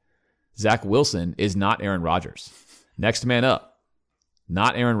guy. Zach Wilson is not Aaron Rodgers. Next man up.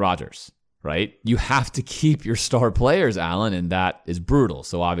 Not Aaron Rodgers, right? You have to keep your star players, Alan, and that is brutal.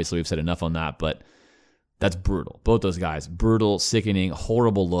 So obviously we've said enough on that, but that's brutal. Both those guys, brutal, sickening,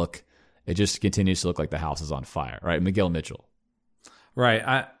 horrible look. It just continues to look like the house is on fire, right? Miguel Mitchell.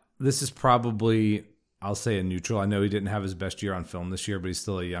 Right. This is probably, I'll say a neutral. I know he didn't have his best year on film this year, but he's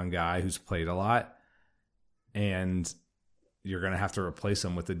still a young guy who's played a lot. And you're going to have to replace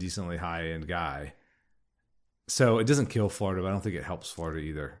him with a decently high-end guy. So it doesn't kill Florida, but I don't think it helps Florida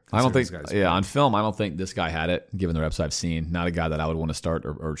either. I don't think, on film, I don't think this guy had it, given the reps I've seen. Not a guy that I would want to start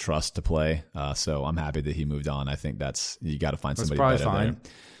or trust to play. So I'm happy that he moved on. I think you got to find somebody better there.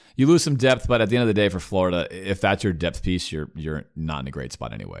 You lose some depth, but at the end of the day for Florida, if that's your depth piece, you're not in a great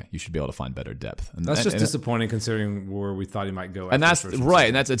spot anyway. You should be able to find better depth. And that's disappointing considering where we thought he might go. And that's right.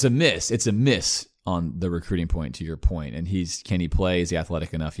 And it's a miss. It's a miss on the recruiting point, to your point. And can he play? Is he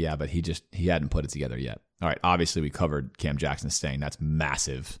athletic enough? Yeah, but he hadn't put it together yet. All right. Obviously, we covered Cam Jackson staying. That's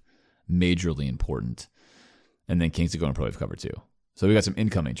massive, majorly important. And then Kingsley going pro we've covered too. So we got some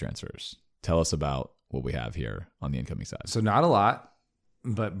incoming transfers. Tell us about what we have here on the incoming side. So not a lot.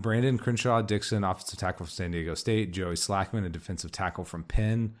 But Brandon Crenshaw Dixon, offensive tackle from San Diego State. Joey Slackman, a defensive tackle from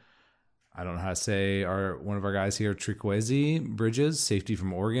Penn. I don't know how to say one of our guys here. Trikwezi Bridges, safety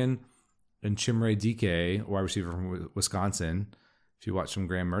from Oregon. And Chimere Dike, wide receiver from Wisconsin. If you watch some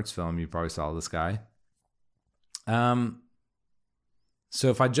Graham Mertz film, you probably saw this guy. So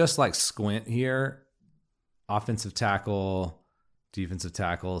if I just squint here, offensive tackle, defensive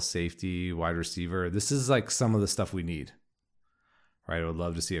tackle, safety, wide receiver, this is some of the stuff we need. Right, I would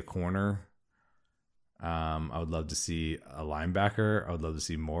love to see a corner. I would love to see a linebacker. I would love to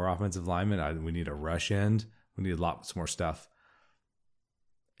see more offensive linemen. We need a rush end. We need lots more stuff.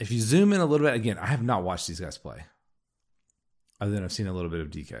 If you zoom in a little bit, again, I have not watched these guys play. Other than I've seen a little bit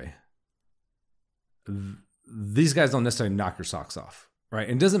of DK. These guys don't necessarily knock your socks off, right?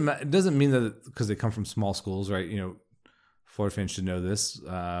 And it doesn't mean that because they come from small schools, right? Florida fans should know this.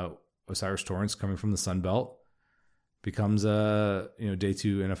 Osiris Torrance, coming from the Sun Belt, becomes a day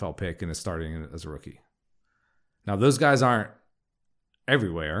 2 NFL pick and is starting as a rookie. Now those guys aren't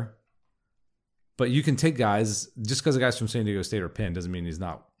everywhere, but you can take guys just because a guy's from San Diego State or Penn doesn't mean he's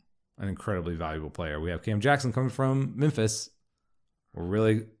not an incredibly valuable player. We have Cam Jackson coming from Memphis. We're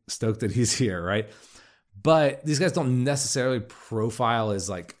really stoked that he's here, right? But these guys don't necessarily profile as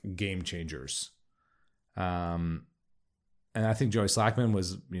game changers. And I think Joey Slackman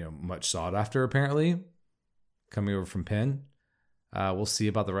was much sought after apparently, coming over from Penn. We'll see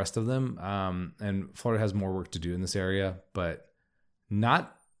about the rest of them. And Florida has more work to do in this area, but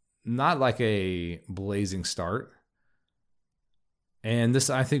not like a blazing start. And this,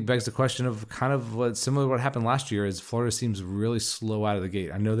 I think, begs the question of kind of what similar to what happened last year is Florida seems really slow out of the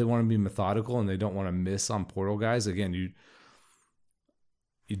gate. I know they want to be methodical and they don't want to miss on portal guys. Again, you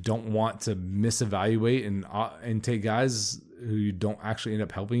don't want to misevaluate and take guys who you don't actually end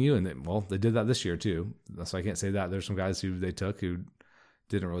up helping you. And they did that this year too. So I can't say that. There's some guys who they took who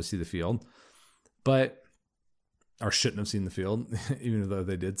didn't really see the field, or shouldn't have seen the field, even though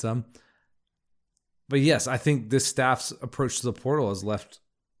they did some. But yes, I think this staff's approach to the portal has left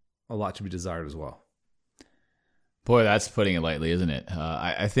a lot to be desired as well. Boy, that's putting it lightly, isn't it?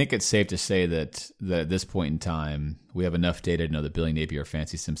 I think it's safe to say that at this point in time, we have enough data to know that Billy Napier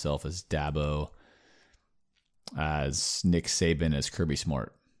fancies himself as Dabo, as Nick Saban, as Kirby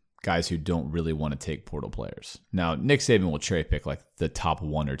Smart, guys who don't really want to take portal players. Now, Nick Saban will cherry pick the top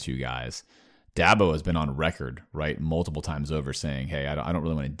 1 or 2 guys. Dabo has been on record, right, multiple times over saying, hey, I don't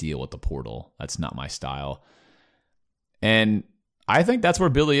really want to deal with the portal. That's not my style. And I think that's where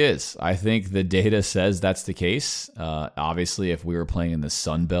Billy is. I think the data says that's the case. Obviously, if we were playing in the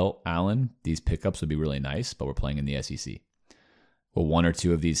Sun Belt, Alan, these pickups would be really nice, but we're playing in the SEC. Will 1 or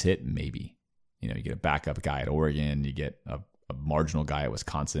 2 of these hit? Maybe. You get a backup guy at Oregon. You get a marginal guy at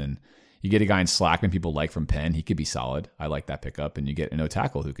Wisconsin. You get a guy in Slackman people like from Penn. He could be solid. I like that pickup. And you get an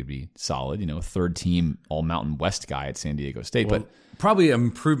O-tackle who could be solid. A third-team All-Mountain West guy at San Diego State. Well, but probably an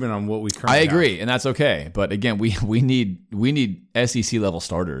improvement on what we currently I agree, have. and that's okay. But again, we need SEC level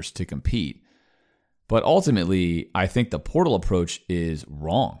starters to compete. But ultimately, I think the portal approach is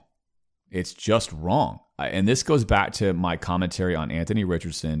wrong. It's just wrong. And this goes back to my commentary on Anthony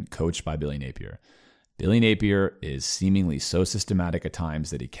Richardson, coached by Billy Napier. Billy Napier is seemingly so systematic at times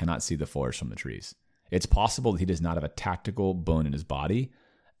that he cannot see the forest from the trees. It's possible that he does not have a tactical bone in his body,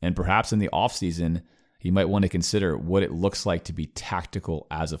 and perhaps in the offseason, he might want to consider what it looks like to be tactical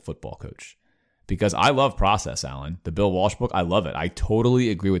as a football coach. Because I love process, Alan. The Bill Walsh book, I love it. I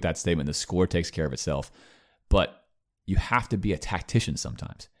totally agree with that statement. The score takes care of itself. But you have to be a tactician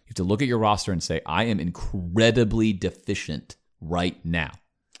sometimes. You have to look at your roster and say, I am incredibly deficient right now.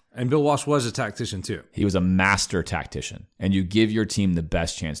 And Bill Walsh was a tactician too. He was a master tactician, and you give your team the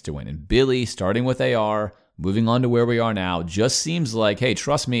best chance to win. And Billy, starting with AR, moving on to where we are now, just seems like, hey,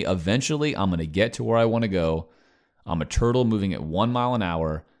 trust me, eventually I'm going to get to where I want to go. I'm a turtle moving at 1 mile an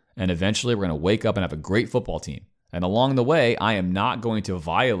hour, and eventually we're going to wake up and have a great football team. And along the way, I am not going to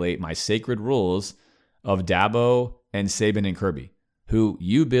violate my sacred rules of Dabo and Saban and Kirby, who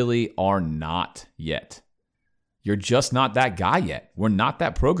you, Billy, are not yet. You're just not that guy yet. We're not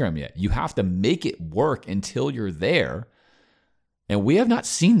that program yet. You have to make it work until you're there. And we have not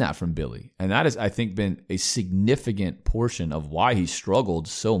seen that from Billy. And that has, I think, been a significant portion of why he struggled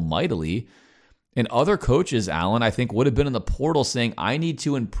so mightily. And other coaches, Alan, I think would have been in the portal saying, I need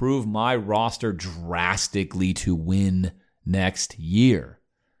to improve my roster drastically to win next year.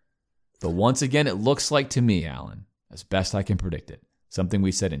 But once again, it looks like to me, Alan, as best I can predict it, something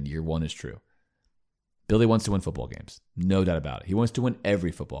we said in year one is true. Billy wants to win football games. No doubt about it. He wants to win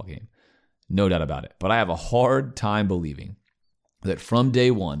every football game. No doubt about it. But I have a hard time believing that from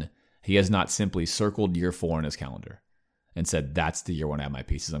day one, he has not simply circled year 4 in his calendar and said, that's the year when I have my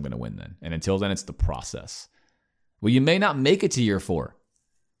pieces, I'm going to win then. And until then, it's the process. Well, you may not make it to year 4.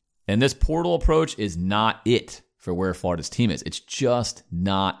 And this portal approach is not it for where Florida's team is. It's just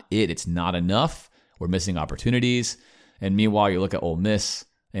not it. It's not enough. We're missing opportunities. And meanwhile, you look at Ole Miss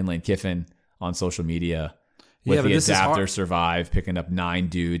and Lane Kiffin on social media with the adapter survive, picking up 9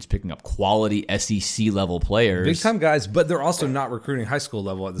 dudes, picking up quality SEC level players. Big time guys, but they're also not recruiting high school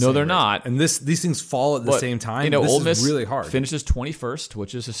level at the same No, they're rate. not. And these things fall at the same time. Ole Miss is really hard. Finishes 21st,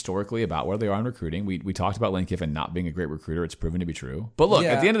 which is historically about where they are in recruiting. We talked about Lane Kiffin not being a great recruiter. It's proven to be true. But look,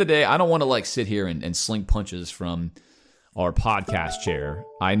 at the end of the day, I don't want to sit here and sling punches from our podcast chair.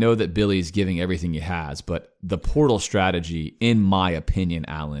 I know that Billy's giving everything he has, but the portal strategy, in my opinion,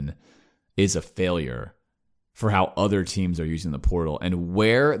 Alan, is a failure for how other teams are using the portal and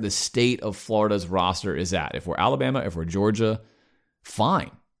where the state of Florida's roster is at. If we're Alabama, if we're Georgia, fine.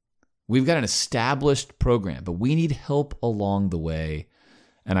 We've got an established program, but we need help along the way.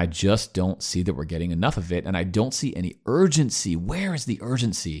 And I just don't see that we're getting enough of it. And I don't see any urgency. Where is the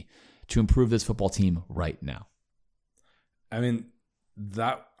urgency to improve this football team right now? I mean,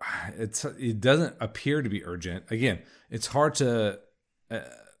 it doesn't appear to be urgent. Again, it's hard to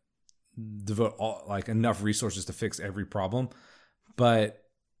devote enough resources to fix every problem, but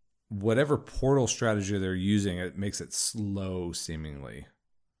whatever portal strategy they're using, it makes it slow seemingly.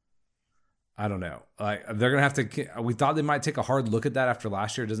 I don't know. They're gonna have to. We thought they might take a hard look at that after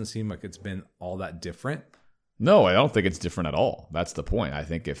last year. It doesn't seem like it's been all that different. No, I don't think it's different at all. That's the point. I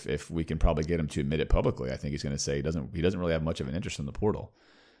think if we can probably get him to admit it publicly, I think he's going to say he doesn't really have much of an interest in the portal.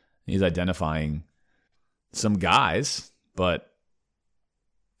 He's identifying some guys, but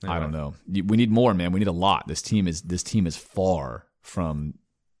I don't know. We need more, man. We need a lot. This team is far from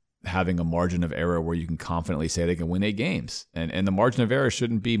having a margin of error where you can confidently say they can win 8 games. And the margin of error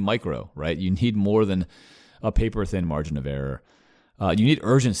shouldn't be micro, right? You need more than a paper-thin margin of error. You need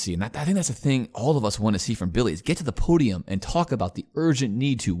urgency. And I think that's the thing all of us want to see from Billy is get to the podium and talk about the urgent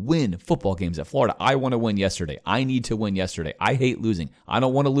need to win football games at Florida. I want to win yesterday. I need to win yesterday. I hate losing. I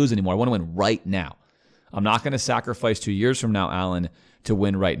don't want to lose anymore. I want to win right now. I'm not going to sacrifice 2 years from now, Alan, to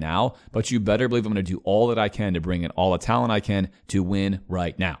win right now, but you better believe I'm going to do all that I can to bring in all the talent I can to win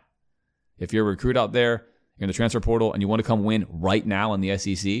right now. If you're a recruit out there, you're in the transfer portal, and you want to come win right now in the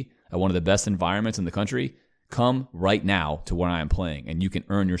SEC at one of the best environments in the country, come right now to where I am playing, and you can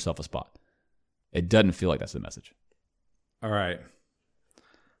earn yourself a spot. It doesn't feel like that's the message. All right.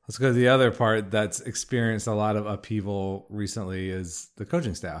 Let's go to the other part that's experienced a lot of upheaval recently is the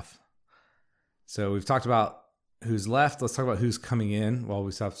coaching staff. So we've talked about who's left. Let's talk about who's coming in. Well,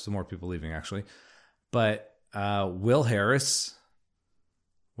 we still have some more people leaving, actually. But Will Harris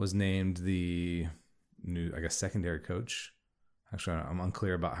was named the new, secondary coach. Actually, I'm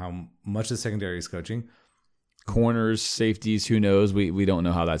unclear about how much the secondary is coaching. Corners, safeties, who knows? We don't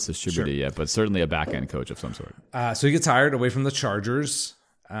know how that's distributed yet, but certainly a back-end coach of some sort. So he gets hired away from the Chargers.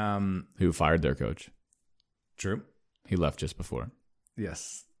 Who fired their coach. True. He left just before.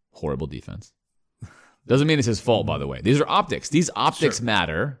 Yes. Horrible defense. Doesn't mean it's his fault, by the way. These are optics. These optics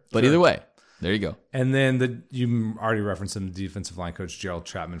matter, but either way, there you go. And then you already referenced him, the defensive line coach, Gerald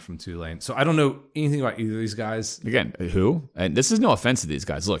Chapman from Tulane. So I don't know anything about either of these guys. Again, who? And this is no offense to these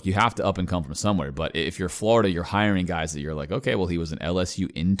guys. Look, you have to up and come from somewhere. But if you're Florida, you're hiring guys that you're like, okay, well, he was an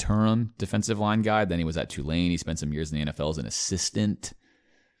LSU interim defensive line guy. Then he was at Tulane. He spent some years in the NFL as an assistant.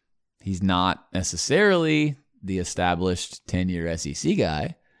 He's not necessarily the established 10-year SEC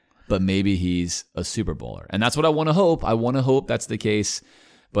guy, but maybe he's a Super Bowler. And that's what I want to hope. I want to hope that's the case.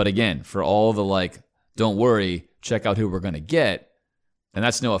 But again, for all the don't worry, check out who we're going to get. And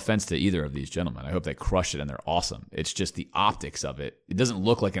that's no offense to either of these gentlemen. I hope they crush it and they're awesome. It's just the optics of it. It doesn't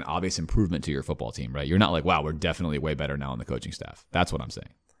look like an obvious improvement to your football team, right? You're not like, wow, we're definitely way better now on the coaching staff. That's what I'm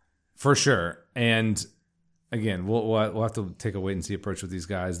saying. For sure. And again, we'll have to take a wait and see approach with these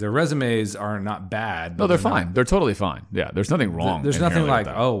guys. Their resumes are not bad. No, they're fine. They're totally fine. Yeah, there's nothing wrong. There's nothing like,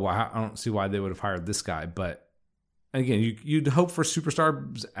 oh, well, I don't see why they would have hired this guy. But again, you'd hope for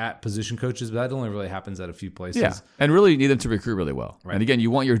superstars at position coaches, but that only really happens at a few places. Yeah, and really you need them to recruit really well. Right. And again, you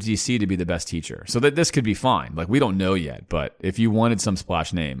want your DC to be the best teacher. So that this could be fine. We don't know yet, but if you wanted some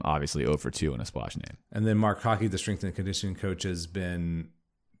splash name, obviously 0 for 2 in a splash name. And then Mark Hockey, the strength and conditioning coach, has been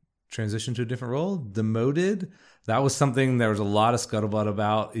transitioned to a different role, demoted. That was something there was a lot of scuttlebutt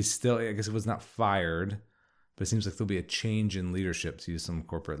about. He's still, I guess it was not fired, but it seems like there'll be a change in leadership, to use some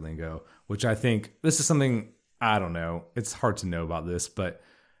corporate lingo, which I think this is something, I don't know. It's hard to know about this, but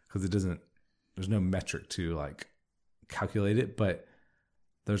because there's no metric to calculate it, but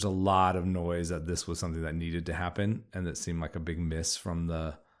there's a lot of noise that this was something that needed to happen. And that seemed like a big miss from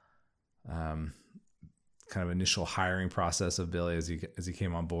the, kind of initial hiring process of Billy as he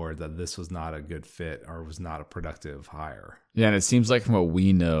came on board, that this was not a good fit or was not a productive hire. Yeah, and it seems like from what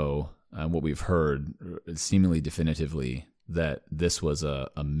we know and what we've heard, seemingly definitively, that this was a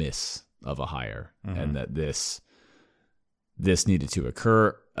miss of a hire, and that this needed to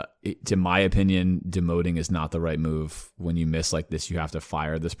occur. To my opinion, demoting is not the right move. When you miss like this, you have to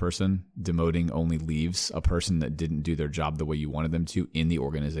fire this person. Demoting only leaves a person that didn't do their job the way you wanted them to in the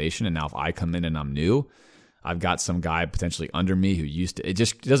organization. And now if I come in and I'm new, I've got some guy potentially under me who used to, it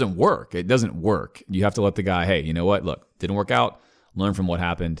doesn't work. It doesn't work. You have to let the guy, hey, you know what? Look, didn't work out. Learn from what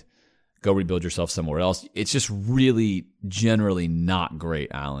happened. Go rebuild yourself somewhere else. It's just really generally not great,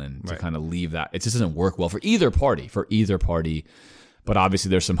 Alan, to kind of leave that. It just doesn't work well for either party. But obviously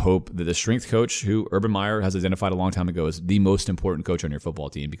there's some hope that the strength coach, who Urban Meyer has identified a long time ago, is the most important coach on your football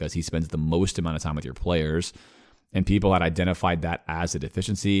team because he spends the most amount of time with your players. And people had identified that as a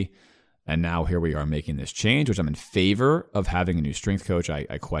deficiency. And now here we are making this change, which I'm in favor of having a new strength coach. I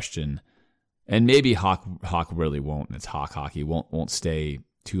question, and maybe Hawk really won't, and it's Hawk Hockey, won't stay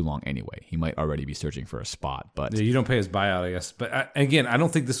too long anyway. He might already be searching for a spot. But yeah, you don't pay his buyout, I guess. But again, I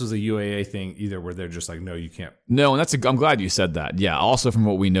don't think this was a UAA thing either, where they're just like, no, you can't. No, and I'm glad you said that. Yeah. Also, from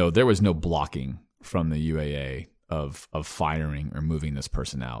what we know, there was no blocking from the UAA of firing or moving this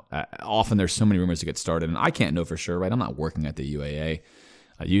person out. Often there's so many rumors to get started, and I can't know for sure, right? I'm not working at the UAA.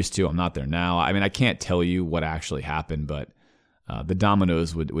 I used to. I'm not there now. I mean, I can't tell you what actually happened, but the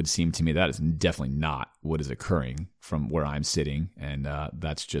dominoes would seem to me that is definitely not what is occurring from where I'm sitting, and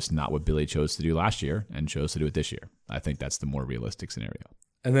that's just not what Billy chose to do last year and chose to do it this year. I think that's the more realistic scenario.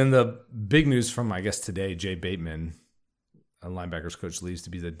 And then the big news from, I guess, today, Jay Bateman, a linebackers coach, leaves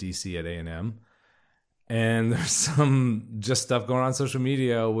to be the DC at A&M. And there's some just stuff going on social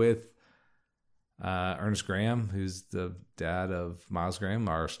media with Ernest Graham, who's the dad of Miles Graham,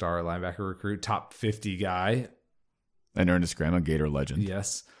 our star linebacker recruit, top 50 guy. And Ernest Graham, a Gator legend.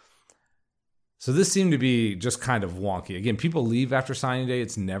 Yes. So this seemed to be just kind of wonky. Again, people leave after signing day.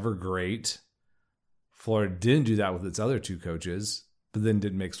 It's never great. Florida didn't do that with its other two coaches, but then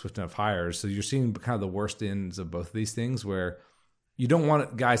didn't make swift enough hires. So you're seeing kind of the worst ends of both of these things, where you don't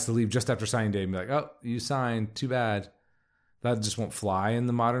want guys to leave just after signing day and be like, oh, you signed, too bad. That just won't fly in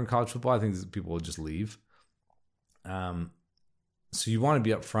the modern college football. I think people will just leave. So you want to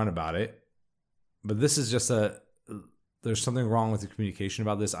be upfront about it. But this is just there's something wrong with the communication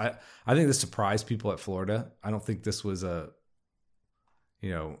about this. I think this surprised people at Florida. I don't think this was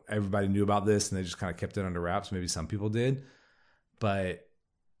everybody knew about this and they just kind of kept it under wraps. Maybe some people did. But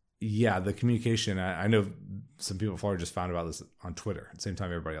yeah, the communication, I know some people at Florida just found about this on Twitter at the same time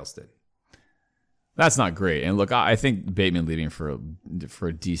everybody else did. That's not great. And look, I think Bateman leaving for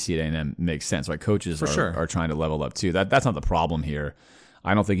DC at A&M makes sense. Right? Coaches are trying to level up too. That's not the problem here.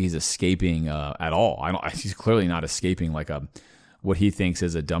 I don't think he's escaping at all. He's clearly not escaping like what he thinks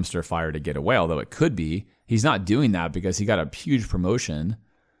is a dumpster fire to get away, although it could be. He's not doing that because he got a huge promotion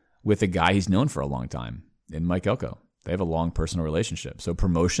with a guy he's known for a long time in Mike Elko. They have a long personal relationship. So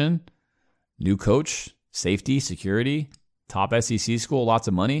promotion, new coach, safety, security, top SEC school, lots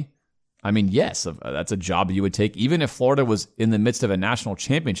of money. I mean, yes, that's a job you would take, even if Florida was in the midst of a national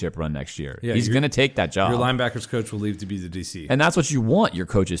championship run next year. Yeah, he's going to take that job. Your linebackers coach will leave to be the DC. And that's what you want your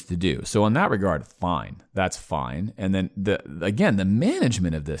coaches to do. So in that regard, fine. That's fine. And then, the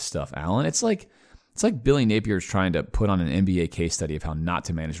management of this stuff, Alan, it's like Billy Napier's trying to put on an NBA case study of how not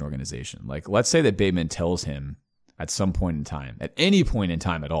to manage an organization. Like, let's say that Bateman tells him at some point in time, at any point in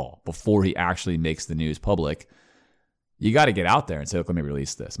time at all, before he actually makes the news public, you got to get out there and say, look, let me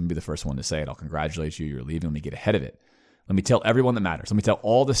release this. Let me be the first one to say it. I'll congratulate you. You're leaving. Let me get ahead of it. Let me tell everyone that matters. Let me tell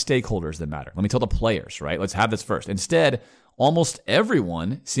all the stakeholders that matter. Let me tell the players, right? Let's have this first. Instead, almost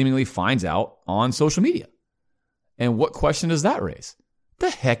everyone seemingly finds out on social media. And what question does that raise? The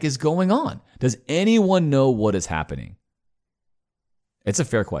heck is going on? Does anyone know what is happening? It's a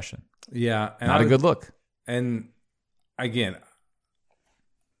fair question. Yeah. Not a good look. And again,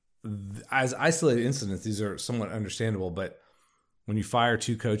 as isolated incidents, these are somewhat understandable, but when you fire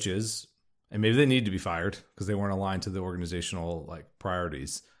two coaches, and maybe they need to be fired because they weren't aligned to the organizational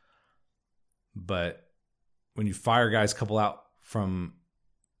priorities, but when you fire guys a couple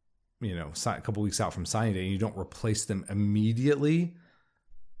weeks out from signing day and you don't replace them immediately,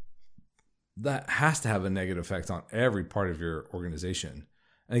 that has to have a negative effect on every part of your organization.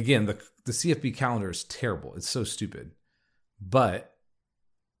 And again, the CFB calendar is terrible. It's so stupid, but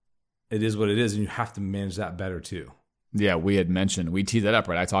it is what it is, and you have to manage that better too. Yeah, we teed that up,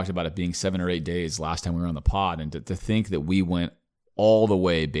 right? I talked about it being 7 or 8 days last time we were on the pod, and to think that we went all the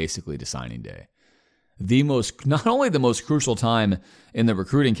way basically to signing day. Not only the most crucial time in the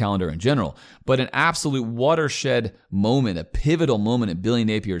recruiting calendar in general, but an absolute watershed moment, a pivotal moment in Billy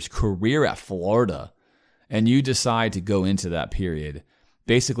Napier's career at Florida. And you decide to go into that period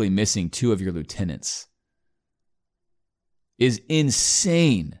basically missing 2 of your lieutenants is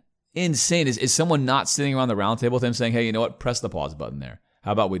insane. Insane. Is someone not sitting around the round table with him saying, hey, you know what? Press the pause button there.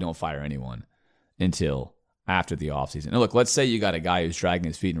 How about we don't fire anyone until after the offseason? And look, let's say you got a guy who's dragging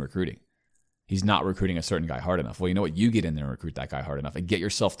his feet in recruiting. He's not recruiting a certain guy hard enough. Well, you know what? You get in there and recruit that guy hard enough and get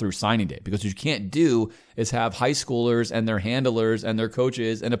yourself through signing day. Because what you can't do is have high schoolers and their handlers and their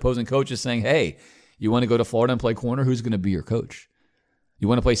coaches and opposing coaches saying, hey, you want to go to Florida and play corner? Who's going to be your coach? You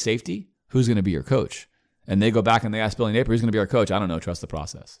want to play safety? Who's going to be your coach? And they go back and they ask Billy Napier, who's going to be our coach? I don't know. Trust the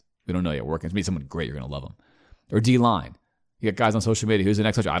process. We don't know yet. Working. It's going to be someone great. You're going to love them. Or D-line. You got guys on social media. Who's the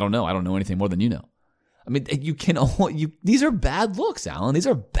next coach? I don't know. I don't know anything more than you know. I mean, these are bad looks, Alan. These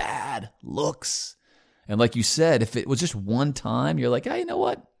are bad looks. And like you said, if it was just one time, you're like, hey, you know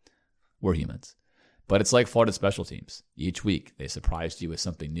what? We're humans. But it's like Florida special teams. Each week, they surprised you with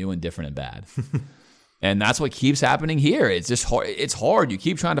something new and different and bad. And that's what keeps happening here. It's just hard. It's hard. You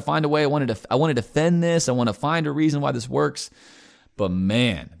keep trying to find a way. I want to defend this. I want to find a reason why this works. But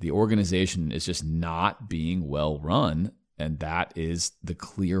man, the organization is just not being well run. And that is the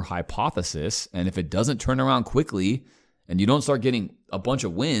clear hypothesis. And if it doesn't turn around quickly and you don't start getting a bunch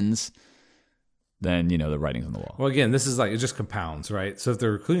of wins, then, the writing's on the wall. Well, again, this is it just compounds, right? So if the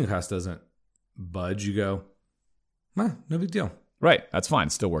recruiting class doesn't budge, you go, no big deal. Right. That's fine.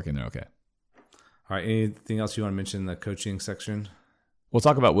 It's still working there. Okay. All right. Anything else you want to mention in the coaching section? We'll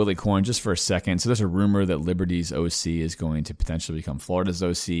talk about Willie Korn just for a second. So there's a rumor that Liberty's OC is going to potentially become Florida's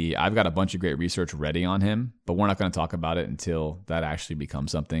OC. I've got a bunch of great research ready on him, but we're not going to talk about it until that actually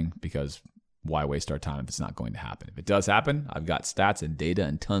becomes something, because why waste our time if it's not going to happen? If it does happen, I've got stats and data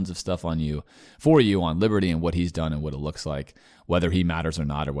and tons of stuff on Liberty and what he's done and what it looks like, whether he matters or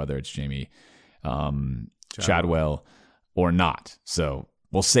not, or whether it's Jamie Chadwell or not. So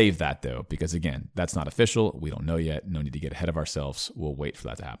we'll save that, though, because, again, that's not official. We don't know yet. No need to get ahead of ourselves. We'll wait for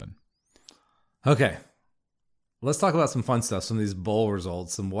that to happen. Okay. Let's talk about some fun stuff, some of these bowl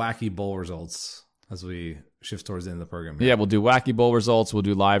results, some wacky bowl results as we shift towards the end of the program here. Yeah, we'll do wacky bowl results. We'll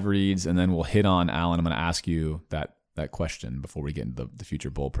do live reads, and then we'll hit on, Alan, I'm going to ask you that question before we get into the future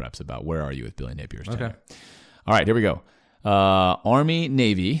bowl preps about where are you with Billy Napier's tenure. Okay. All right, here we go. Army,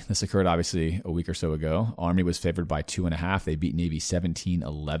 Navy. This occurred obviously a week or so ago. Army was favored by 2.5. They beat Navy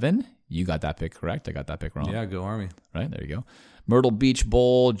 17-11. You got that pick correct. I got that pick wrong. Yeah, go Army. Right, there you go. Myrtle Beach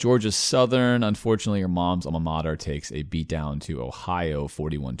Bowl, Georgia Southern. Unfortunately, your mom's alma mater takes a beatdown to Ohio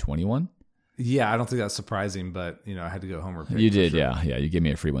 41-21. Yeah, I don't think that's surprising, but I had to go Homer pick. You did, sure. yeah. You gave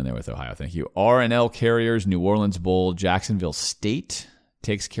me a free one there with Ohio. Thank you. R&L Carriers, New Orleans Bowl, Jacksonville State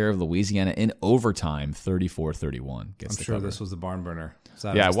takes care of Louisiana in overtime, 34-31. I'm sure this was the barn burner.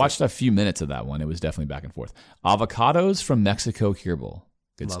 Yeah, I watched a few minutes of that one. It was definitely back and forth. Avocados from Mexico Cure Bowl.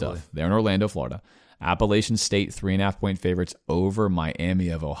 Good Lovely stuff. They're in Orlando, Florida. Appalachian State, 3.5-point favorites over Miami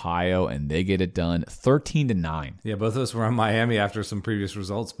of Ohio, and they get it done 13-9. Yeah, both of us were on Miami after some previous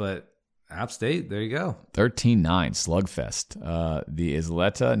results, but App State, there you go. 13-9, slugfest. The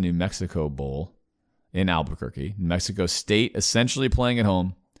Isleta, New Mexico Bowl in Albuquerque. New Mexico State essentially playing at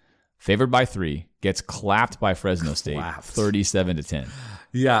home, favored by 3, gets clapped by Fresno State, 37-10.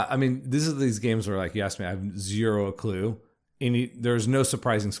 Yeah, I mean, these games where, like, you asked me, I have zero clue. There's no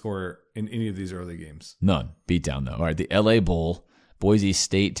surprising score in any of these early games. None. Beatdown, though. All right, the LA Bowl, Boise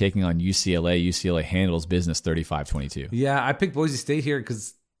State taking on UCLA. UCLA handles business 35-22. Yeah, I picked Boise State here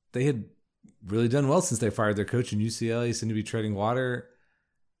because they had really done well since they fired their coach, and UCLA seemed to be treading water.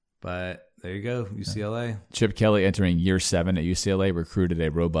 But there you go, UCLA. Chip Kelly entering year 7 at UCLA, recruited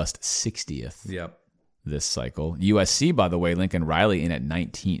a robust 60th this cycle. USC, by the way, Lincoln Riley in at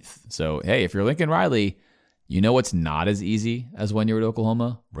 19th. So, hey, if you're Lincoln Riley, you know what's not as easy as when you're at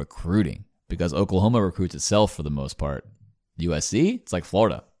Oklahoma? Recruiting. Because Oklahoma recruits itself for the most part. USC, it's like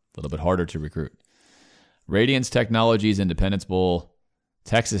Florida, a little bit harder to recruit. Radiance Technologies Independence Bowl.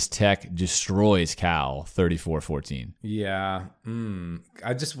 Texas Tech destroys Cal 34-14. Yeah.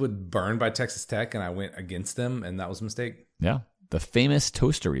 I just would burn by Texas Tech, and I went against them, and that was a mistake. Yeah. The famous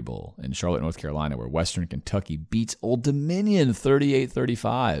Toastery Bowl in Charlotte, North Carolina, where Western Kentucky beats Old Dominion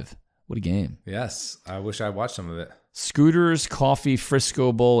 38-35. What a game. Yes. I wish I watched some of it. Scooters Coffee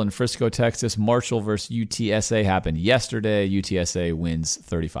Frisco Bowl in Frisco, Texas. Marshall versus UTSA happened yesterday. UTSA wins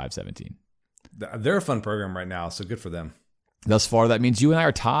 35-17. They're a fun program right now, so good for them. Thus far, that means you and I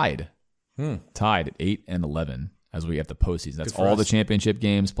are tied. Tied at 8-11 as we get the postseason. That's all the championship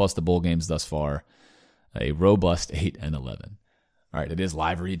games plus the bowl games thus far. A robust 8-11. All right, it is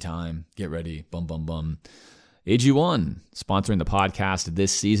live read time. Get ready. Bum, bum, bum. AG1 sponsoring the podcast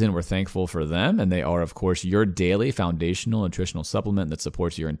this season. We're thankful for them, and they are, of course, your daily foundational nutritional supplement that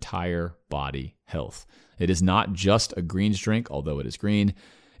supports your entire body health. It is not just a greens drink, although it is green.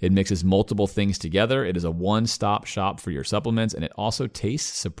 It mixes multiple things together. It is a one-stop shop for your supplements, and it also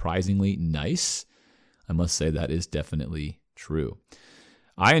tastes surprisingly nice. I must say that is definitely true.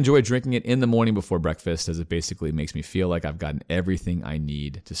 I enjoy drinking it in the morning before breakfast, as it basically makes me feel like I've gotten everything I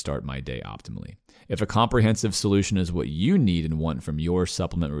need to start my day optimally. If a comprehensive solution is what you need and want from your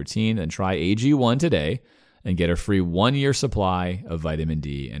supplement routine, then try AG1 today and get a free 1-year supply of vitamin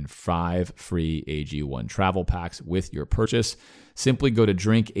D and 5 free AG1 travel packs with your purchase. Simply go to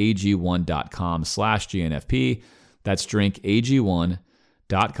drinkag1.com/GNFP. That's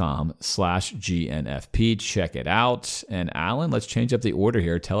drinkag1.com/GNFP. Check it out. And Alan, let's change up the order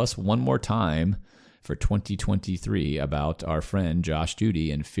here. Tell us one more time for 2023 about our friend Josh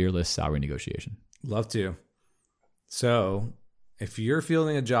Duty and Fearless Salary Negotiation. Love to. So if you're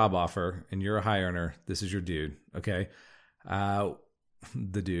fielding a job offer and you're a high earner, this is your dude, okay? The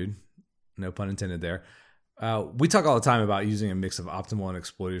dude, no pun intended there. We talk all the time about using a mix of optimal and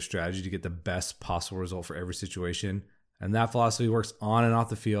exploitative strategy to get the best possible result for every situation. And that philosophy works on and off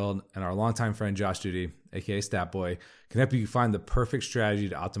the field. And our longtime friend, Josh Duty, aka Stat Boy, can help you find the perfect strategy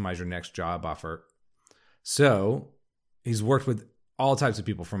to optimize your next job offer. So he's worked with all types of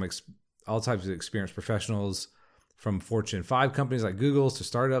people, from all types of experienced professionals, from Fortune 5 companies like Google's to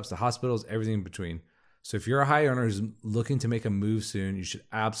startups to hospitals, everything in between. So if you're a high earner who's looking to make a move soon, you should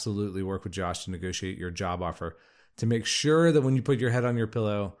absolutely work with Josh to negotiate your job offer to make sure that when you put your head on your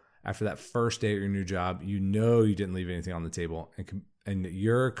pillow after that first day at your new job, you know you didn't leave anything on the table, and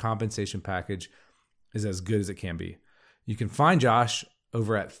your compensation package is as good as it can be. You can find Josh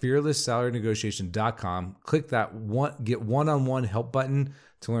over at fearlessSalaryNegotiation.com. Click that get one-on-one help button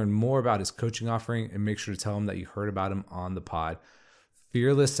to learn more about his coaching offering, and make sure to tell him that you heard about him on the pod.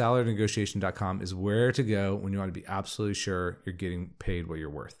 FearlessSalaryNegotiation.com is where to go when you want to be absolutely sure you're getting paid what you're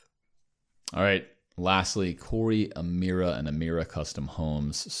worth. All right. Lastly, Corey Amira and Amira Custom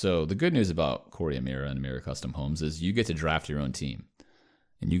Homes. So the good news about Corey Amira and Amira Custom Homes is you get to draft your own team,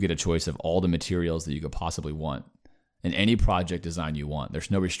 and you get a choice of all the materials that you could possibly want in any project design you want.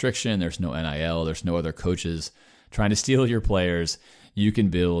 There's no restriction. There's no NIL. There's no other coaches trying to steal your players. You can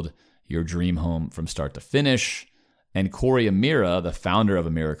build your dream home from start to finish. And Corey Amira, the founder of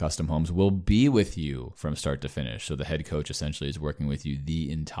Amira Custom Homes, will be with you from start to finish. So the head coach essentially is working with you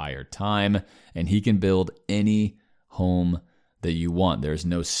the entire time, and he can build any home that you want. There's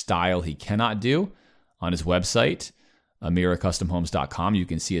no style he cannot do. On his website, AmiraCustomHomes.com. You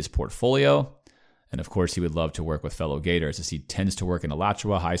can see his portfolio. And of course, he would love to work with fellow Gators as he tends to work in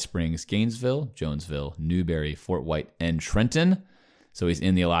Alachua, High Springs, Gainesville, Jonesville, Newberry, Fort White, and Trenton. So he's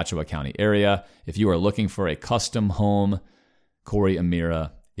in the Alachua County area. If you are looking for a custom home, Corey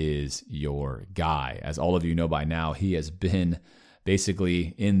Amira is your guy. As all of you know by now, he has been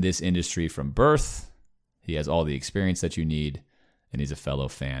basically in this industry from birth. He has all the experience that you need, and he's a fellow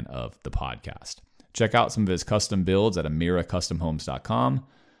fan of the podcast. Check out some of his custom builds at AmiraCustomHomes.com.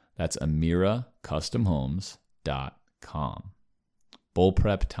 That's AmiraCustomHomes.com. Bowl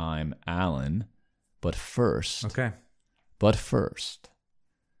prep time, Alan. But first,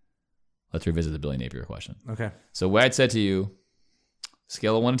 let's revisit the Billy Napier question. Okay. So what I'd said to you,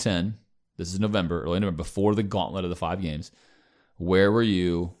 scale of 1 to 10, this is November, early November, before the gauntlet of the 5 games. Where were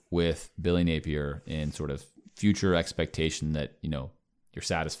you with Billy Napier in sort of future expectation that, you're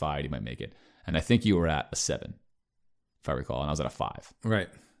satisfied, he might make it? And I think you were at a 7, if I recall, and I was at a 5. Right.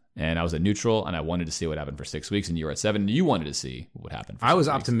 And I was at neutral, and I wanted to see what happened for 6 weeks, and you were at 7, and you wanted to see what would happen for 6 weeks. I was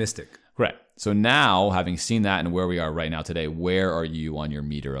optimistic. Correct. So now, having seen that and where we are right now today, where are you on your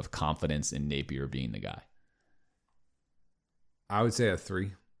meter of confidence in Napier being the guy? I would say a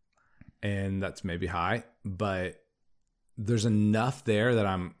 3, and that's maybe high, but there's enough there that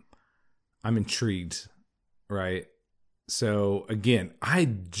I'm intrigued, right? So again, I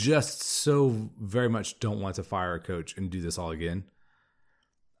just so very much don't want to fire a coach and do this all again.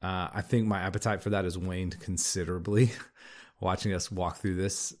 I think my appetite for that has waned considerably watching us walk through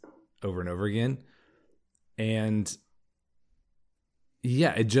this over and over again. And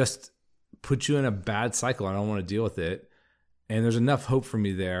yeah, it just puts you in a bad cycle. I don't want to deal with it. And there's enough hope for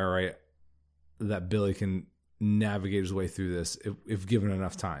me there, right, that Billy can navigate his way through this if given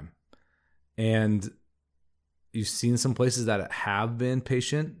enough time. And you've seen some places that have been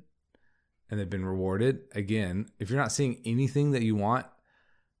patient and they've been rewarded. Again, if you're not seeing anything that you want,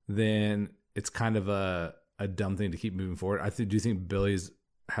 then it's kind of a dumb thing to keep moving forward. I do think Billy's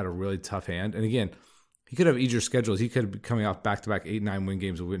had a really tough hand. And again, he could have easier schedules. He could be coming off back-to-back 8-9 win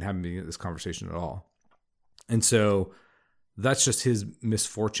games. We wouldn't have been in this conversation at all. And so that's just his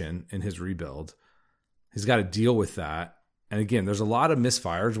misfortune in his rebuild. He's got to deal with that. And again, there's a lot of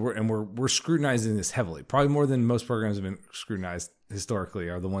misfires, and we're scrutinizing this heavily. Probably more than most programs have been scrutinized historically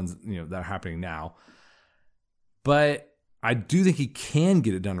are the ones that are happening now. But I do think he can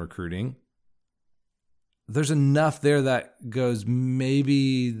get it done recruiting. There's enough there that goes,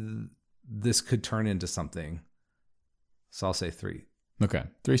 maybe this could turn into something. So I'll say 3. Okay.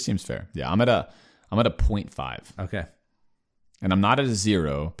 3 seems fair. Yeah, I'm at a 0.5. Okay. And I'm not at a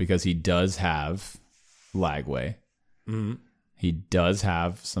 0 because he does have Lagway. Mm-hmm. He does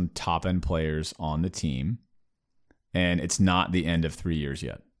have some top end players on the team, and it's not the end of 3 years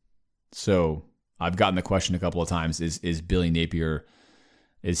yet. So I've gotten the question a couple of times: Is Billy Napier,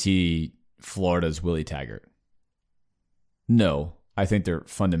 is he Florida's Willie Taggart? No, I think they're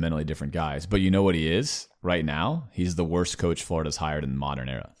fundamentally different guys. But you know what he is right now? He's the worst coach Florida's hired in the modern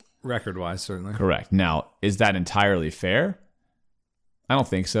era, record wise, certainly. Correct. Now, is that entirely fair? I don't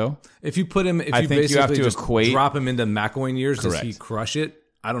think so. If you put him, I think you have to equate, drop him into McElwain years, correct. Does he crush it?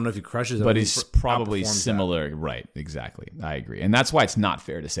 I don't know if he crushes it, but he's probably similar. That. Right, exactly. I agree. And that's why it's not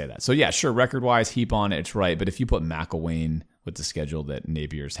fair to say that. So yeah, sure, record-wise, heap on it, it's right. But if you put McElwain with the schedule that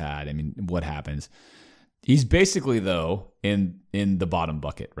Napier's had, I mean, what happens? He's basically, though, in the bottom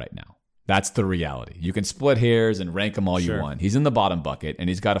bucket right now. That's the reality. You can split hairs and rank him all you want. He's in the bottom bucket, and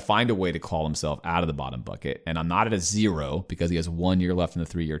he's got to find a way to call himself out of the bottom bucket. And I'm not at a 0 because he has 1 year left in the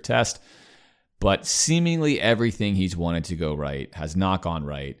 3-year test. But seemingly everything he's wanted to go right has not gone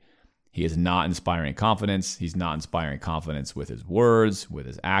right. He is not inspiring confidence. He's not inspiring confidence with his words, with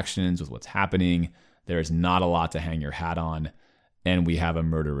his actions, with what's happening. There is not a lot to hang your hat on. And we have a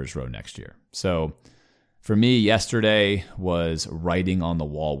murderer's row next year. So for me, yesterday was writing on the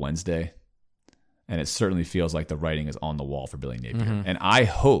wall Wednesday. And it certainly feels like the writing is on the wall for Billy Napier. Mm-hmm. And I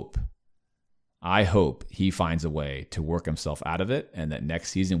hope he finds a way to work himself out of it, and that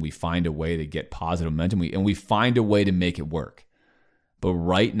next season we find a way to get positive momentum, and we find a way to make it work. But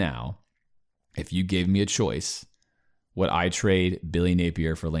right now, if you gave me a choice, would I trade Billy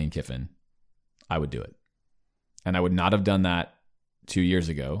Napier for Lane Kiffin? I would do it. And I would not have done that 2 years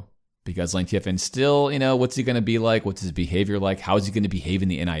ago because Lane Kiffin still, what's he going to be like? What's his behavior like? How is he going to behave in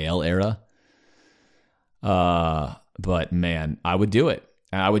the NIL era? But man, I would do it.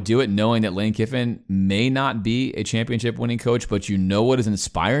 And I would do it knowing that Lane Kiffin may not be a championship winning coach, but you know what is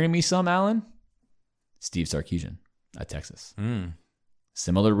inspiring me some, Alan? Steve Sarkisian at Texas.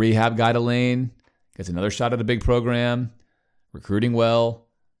 Similar rehab guy to Lane, gets another shot at a big program, recruiting well.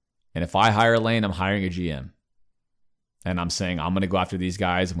 And if I hire Lane, I'm hiring a GM. And I'm saying I'm going to go after these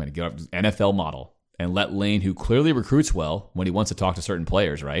guys. I'm going to go after NFL model and let Lane, who clearly recruits well when he wants to talk to certain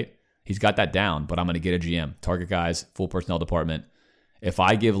players, right? He's got that down, but I'm going to get a GM, target guys, full personnel department. If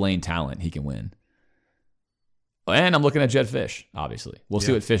I give Lane talent, he can win. And I'm looking at Jedd Fisch, obviously. We'll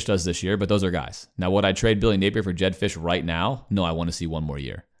see what Fisch does this year, but those are guys. Now, would I trade Billy Napier for Jedd Fisch right now? No, I want to see one more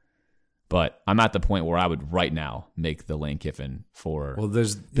year. But I'm at the point where I would right now make the Lane Kiffin for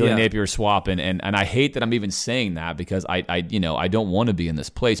Billy Napier swap. And I hate that I'm even saying that because I don't want to be in this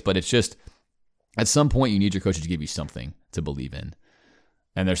place, but it's just at some point you need your coaches to give you something to believe in.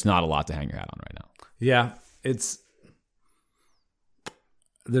 And there's not a lot to hang your hat on right now. Yeah,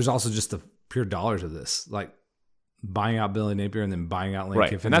 there's also just the pure dollars of this. Like, buying out Billy Napier and then buying out Lane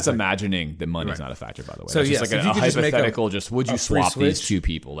Kiffin. And that's imagining that money's not a factor, by the way. So, that's just like a hypothetical, would you swap switch? these two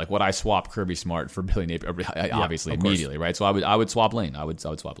people? Like, would I swap Kirby Smart for Billy Napier? Obviously, immediately, right? So I would swap Lane. I would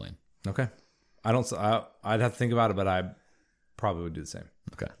swap Lane. Okay. I'd have to think about it, but I probably would do the same.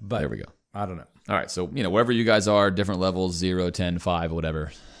 Okay. But there we go. I don't know. All right. So, wherever you guys are, different levels, 0, 10, 5,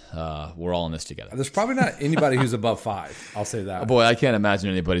 whatever. We're all in this together. There's probably not anybody who's above 5. I'll say that. Boy, I can't imagine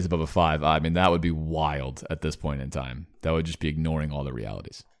anybody's above a 5. I mean, that would be wild at this point in time. That would just be ignoring all the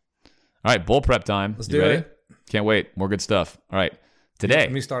realities. All right, bowl prep time. Let's you do ready? it. Can't wait. More good stuff. All right, today.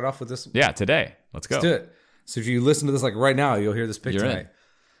 Let me start off with this. Yeah, today. Let's go. Let's do it. So if you listen to this like right now, you'll hear this pick You're tonight.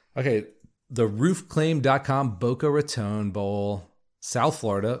 Okay, the roofclaim.com Boca Raton Bowl, South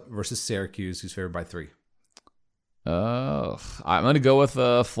Florida versus Syracuse, who's favored by 3. I'm going to go with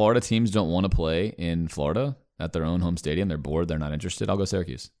Florida teams don't want to play in Florida at their own home stadium. They're bored. They're not interested. I'll go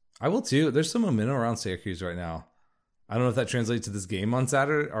Syracuse. I will too. There's some momentum around Syracuse right now. I don't know if that translates to this game on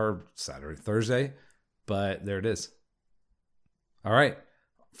Thursday, but there it is. All right.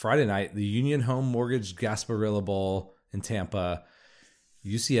 Friday night, the Union Home Mortgage Gasparilla Bowl in Tampa.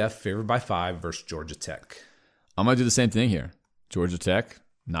 UCF favored by 5 versus Georgia Tech. I'm going to do the same thing here. Georgia Tech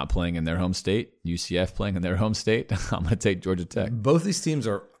not playing in their home state. UCF playing in their home state. I'm going to take Georgia Tech. Both these teams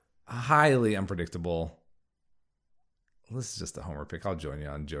are highly unpredictable. This is just a homer pick. I'll join you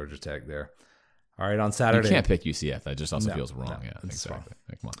on Georgia Tech there. All right, on Saturday. You can't pick UCF. That just also feels wrong. No, yeah, exactly.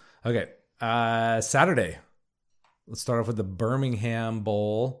 Come on. Okay, Saturday. Let's start off with the Birmingham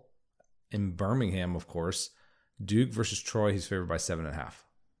Bowl in Birmingham, of course. Duke versus Troy. He's favored by 7.5.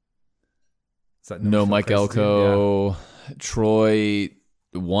 Is that no Mike Elko. Yeah. Troy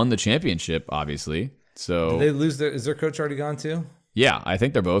won the championship, obviously. So did they lose is their coach already gone too? Yeah, I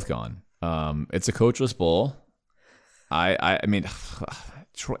think they're both gone. It's a coachless bowl. I mean,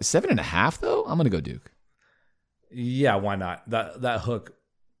 Troy, 7.5 though. I'm gonna go Duke. Yeah, why not? That hook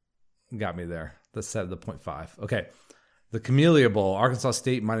got me there. Let's set the 0.5. Okay, the Camellia Bowl, Arkansas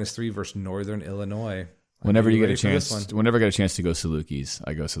State -3 versus Northern Illinois. Whenever you get a chance, whenever I get a chance to go Salukis,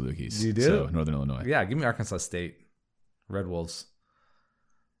 I go Salukis. You do? So Northern Illinois. Yeah, give me Arkansas State. Red Wolves.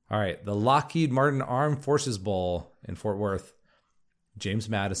 All right, the Lockheed Martin Armed Forces Bowl in Fort Worth. James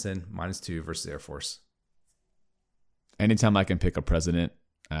Madison -2 versus Air Force. Anytime I can pick a president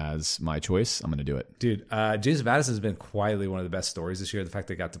as my choice, I'm going to do it. Dude, James Madison has been quietly one of the best stories this year. The fact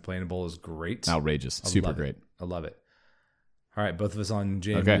they got to play in a bowl is great. Outrageous. Super great. I love it. All right, both of us on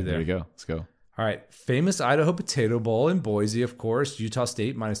JMU Okay, there you go. Let's go. All right, famous Idaho Potato Bowl in Boise, of course. Utah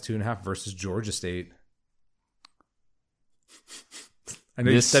State -2.5 versus Georgia State. I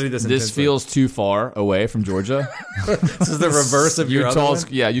know you studied this. This feels too far away from Georgia. This is the reverse of your other one?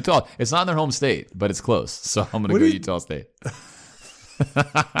 Yeah, Utah. It's not in their home state, but it's close. So I'm going to go Utah State.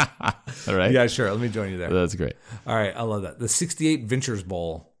 All right. Yeah, sure. Let me join you there. That's great. All right, I love that. The 68 Ventures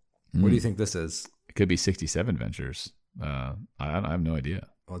Bowl. What do you think this is? It could be 67 Ventures. I have no idea.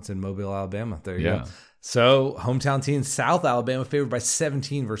 Well, it's in Mobile, Alabama. There you go. So, hometown team, South Alabama, favored by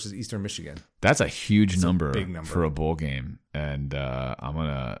 17 versus Eastern Michigan. That's a huge number, big number for a bowl game, and I'm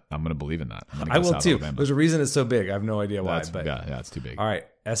gonna believe in that. I will too. Alabama. There's a reason it's so big. I have no idea why. Yeah, it's too big. All right,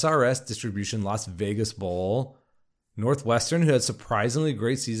 SRS Distribution Las Vegas Bowl, Northwestern, who had a surprisingly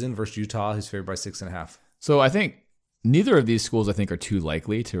great season versus Utah, who's favored by 6.5. So I think neither of these schools are too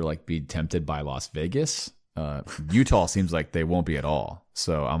likely to be tempted by Las Vegas. Utah seems like they won't be at all.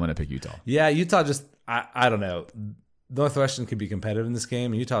 So I'm gonna pick Utah. Yeah, Utah just. I don't know. Northwestern could be competitive in this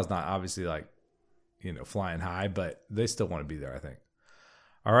game. Utah's not obviously flying high, but they still want to be there, I think.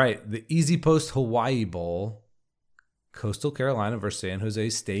 All right. The Easy Post Hawaii Bowl. Coastal Carolina versus San Jose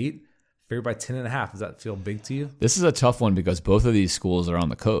State. Favored by 10.5. Does that feel big to you? This is a tough one because both of these schools are on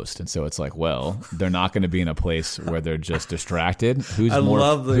the coast. And so it's they're not going to be in a place where they're just distracted.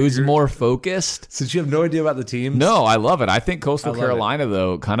 Who's more focused? Since you have no idea about the teams? No, I love it. I think Coastal Carolina,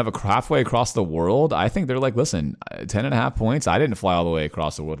 though, kind of halfway across the world, I think they're listen, 10.5 points. I didn't fly all the way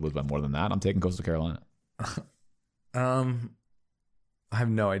across the world by more than that. I'm taking Coastal Carolina. I have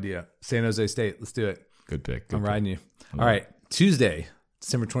no idea. San Jose State. Let's do it. Good pick. I'm riding you. All right. Tuesday,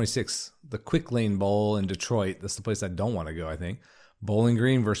 December 26th, the Quick Lane Bowl in Detroit. That's the place I don't want to go, I think. Bowling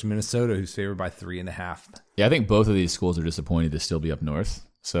Green versus Minnesota, who's favored by 3.5. Yeah, I think both of these schools are disappointed to still be up north.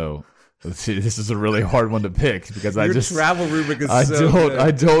 So this is a really hard one to pick because Your travel rubric is I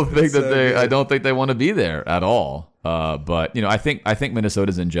don't think good. they want to be there at all. But I think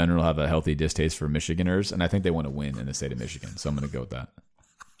Minnesotans in general have a healthy distaste for Michiganers, and I think they want to win in the state of Michigan. So I'm going to go with that.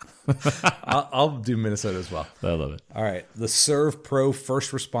 I'll do Minnesota as well. I love it. All right. The Serve Pro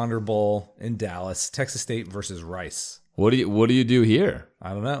First Responder Bowl in Dallas, Texas State versus Rice. What do you do here? I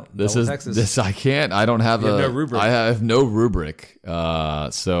don't know. This Double is Texas. this. I can't. I don't have no rubric. I have no rubric. So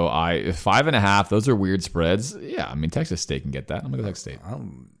 5.5. Those are weird spreads. Yeah, I mean Texas State can get that. I'm gonna go Texas State.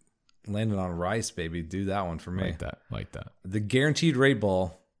 I'm landing on Rice, baby. Do that one for me. Like that. The Guaranteed Rate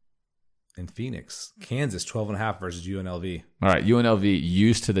Bowl in Phoenix, Kansas, 12.5 versus UNLV. All right, UNLV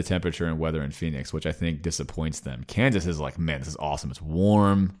used to the temperature and weather in Phoenix, which I think disappoints them. Kansas is like, man, this is awesome. It's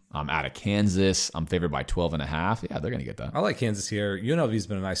warm. I'm out of Kansas. I'm favored by 12.5. Yeah, they're gonna get that. I like Kansas here. UNLV's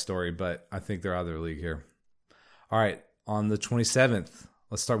been a nice story, but I think they're out of their league here. All right, on the 27th,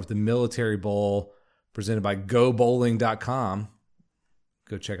 let's start with the Military Bowl presented by GoBowling.com.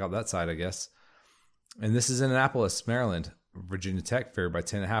 Go check out that site, I guess. And this is in Annapolis, Maryland. Virginia Tech favored by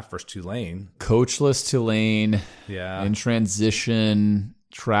 10.5 versus Tulane. Coachless Tulane. Yeah. In transition,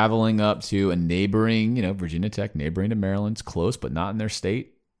 traveling up to a neighboring, Virginia Tech, neighboring to Maryland. It's close, but not in their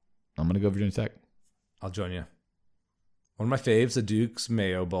state. I'm going to go Virginia Tech. I'll join you. One of my faves, the Duke's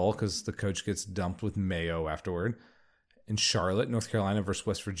Mayo Bowl, because the coach gets dumped with mayo afterward. In Charlotte, North Carolina versus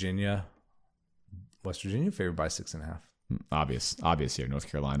West Virginia. West Virginia favored by 6.5. Obvious here. North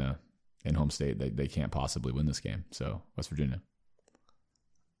Carolina in home state, they can't possibly win this game. So West Virginia.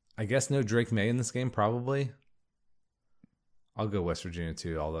 I guess no Drake May in this game, probably. I'll go West Virginia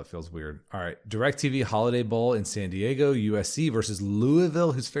too, although that feels weird. All right. DirecTV Holiday Bowl in San Diego, USC versus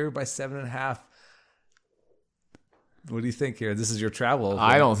Louisville, who's favored by 7.5. What do you think here? This is your travel.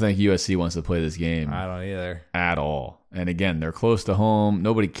 I don't think USC wants to play this game. I don't either. At all. And again, they're close to home.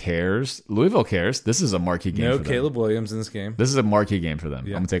 Nobody cares. Louisville cares. This is a marquee game for them. No Caleb Williams in this game. This is a marquee game for them.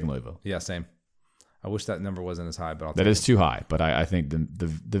 Yeah. I'm taking Louisville. Yeah, same. I wish that number wasn't as high, but I'll that take is it. too high. But I think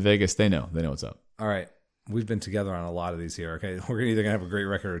the Vegas, they know what's up. All right. We've been together on a lot of these here. Okay. We're either going to have a great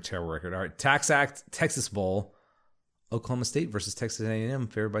record or a terrible record. All right. Tax Act Texas Bowl, Oklahoma State versus Texas A&M,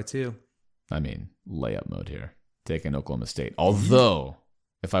 favored by 2. I mean, layup mode here. Taking Oklahoma State. Although,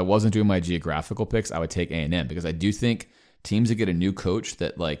 if I wasn't doing my geographical picks, I would take A&M because I do think teams that get a new coach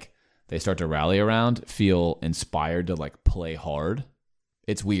that they start to rally around feel inspired to play hard.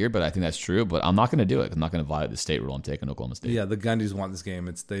 It's weird, but I think that's true. But I'm not going to do it. I'm not going to violate the state rule. I'm taking Oklahoma State. Yeah, the Gundys want this game.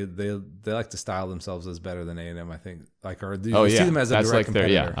 It's they like to style themselves as better than A&M. I think see them as a direct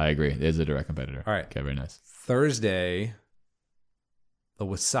competitor. Yeah, I agree. It is a direct competitor. All right, okay, very nice. Thursday, the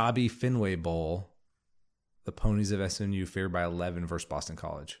Wasabi Fenway Bowl. The Ponies of SMU favored by 11 versus Boston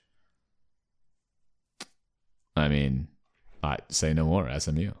College. I mean, I say no more.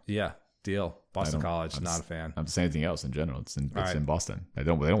 SMU. Yeah, deal. Boston College, not a fan. I'm saying anything else in general. It's in Boston. They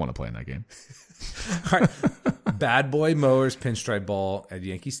don't want to play in that game. All right. Bad Boy Mowers Pinstripe Bowl at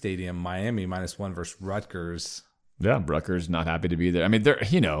Yankee Stadium. Miami -1 versus Rutgers. Yeah, Rutgers not happy to be there. I mean,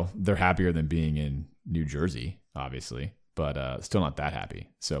 they're happier than being in New Jersey, obviously, but still not that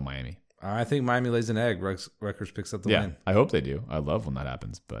happy. So Miami. I think Miami lays an egg. Rutgers picks up the win. I hope they do. I love when that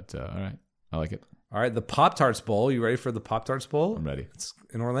happens. But all right, I like it. All right, the Pop-Tarts Bowl. You ready for the Pop-Tarts Bowl? I'm ready. It's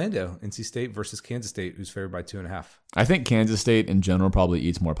in Orlando. NC State versus Kansas State, who's favored by 2.5. I think Kansas State in general probably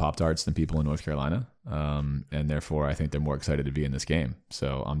eats more Pop-Tarts than people in North Carolina. And therefore, I think they're more excited to be in this game.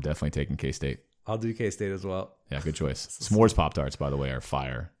 So I'm definitely taking K-State. I'll do K-State as well. Yeah, good choice. S'mores Pop-Tarts, by the way, are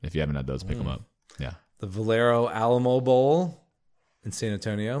fire. If you haven't had those, pick them up. Yeah. The Valero Alamo Bowl in San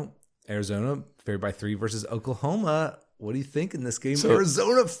Antonio, Arizona, favored by 3 versus Oklahoma. What do you think in this game? So,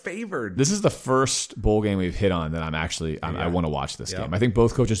 Arizona favored. This is the first bowl game we've hit on that I want to watch this game. I think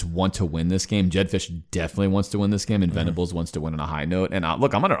both coaches want to win this game. Jed Fish definitely wants to win this game, and Venables wants to win on a high note. And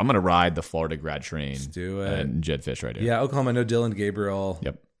look, I'm gonna ride the Florida grad train. Let's do it. And Jed Fish right here. Yeah, Oklahoma, no Dylan Gabriel.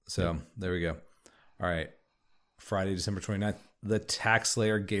 Yep. So there we go. All right. Friday, December 29th, the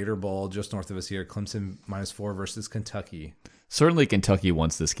TaxSlayer Gator Bowl just north of us here. Clemson -4 versus Kentucky. Certainly Kentucky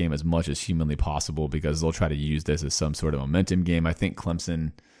wants this game as much as humanly possible because they'll try to use this as some sort of momentum game. I think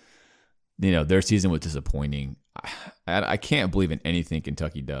Clemson, their season was disappointing. I can't believe in anything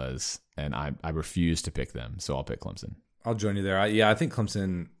Kentucky does, and I refuse to pick them, so I'll pick Clemson. I'll join you there. I think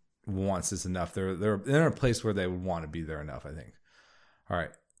Clemson wants this enough. They're in a place where they would want to be there enough, I think. All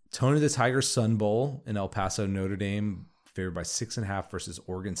right. Tony the Tiger Sun Bowl in El Paso, Notre Dame, favored by 6.5 versus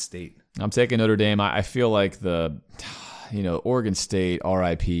Oregon State. I'm taking Notre Dame. I feel like Oregon State,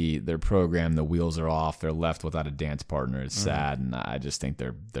 RIP, their program, the wheels are off. They're left without a dance partner. It's sad, and I just think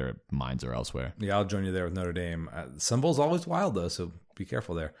their minds are elsewhere. Yeah, I'll join you there with Notre Dame. Sun Bowl's always wild, though, so be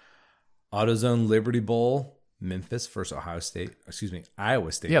careful there. AutoZone Liberty Bowl, Memphis versus Iowa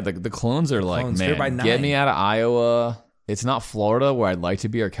State. Yeah, the clones are like, Clones, favored by man, 9. get me out of Iowa. It's not Florida where I'd like to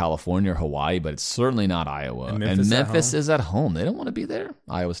be, or California or Hawaii, but it's certainly not Iowa. And Memphis is at home. They don't want to be there.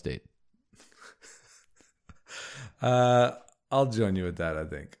 Iowa State. I'll join you with that, I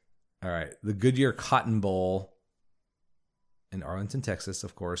think. All right. The Goodyear Cotton Bowl in Arlington, Texas,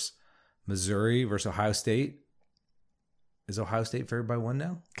 of course. Missouri versus Ohio State. Is Ohio State favored by 1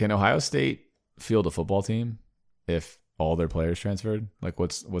 now? Can Ohio State field a football team if all their players transferred? Like,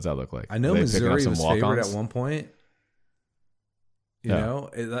 what's that look like? I know Missouri was favored at one point.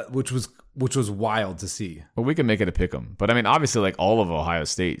 Which was wild to see. Well, we can make it a pick 'em. But I mean, obviously, like all of Ohio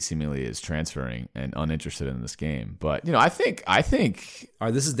State seemingly is transferring and uninterested in this game. But I think. All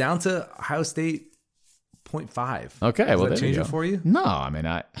right, this is down to Ohio State 0.5. Okay, Does well, that there change you it go. for you? No, I mean,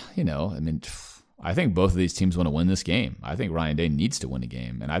 I think both of these teams want to win this game. I think Ryan Day needs to win a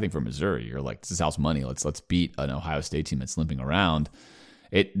game, and I think for Missouri, you're like, this is house money. Let's beat an Ohio State team that's limping around.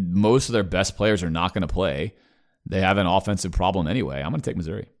 Most of their best players are not going to play. They have an offensive problem anyway. I'm going to take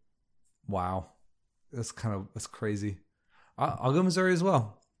Missouri. Wow. That's crazy. I'll go Missouri as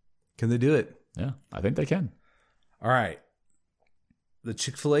well. Can they do it? Yeah, I think they can. All right. The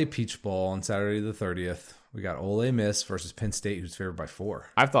Chick-fil-A Peach Bowl on Saturday the 30th. We got Ole Miss versus Penn State, who's favored by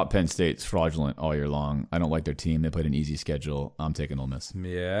 4. I've thought Penn State's fraudulent all year long. I don't like their team. They played an easy schedule. I'm taking Ole Miss.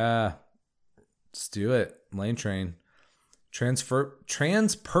 Yeah. Let's do it. Lane Train.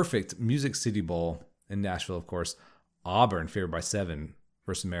 Trans-Perfect Music City Bowl in Nashville, of course. Auburn favored by 7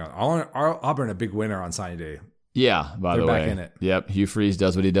 versus Maryland. Auburn a big winner on signing day. Yeah, by the way. They're back in it. Yep, Hugh Freeze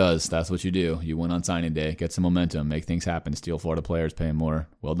does what he does. That's what you do. You win on signing day, get some momentum, make things happen, steal Florida players, pay them more.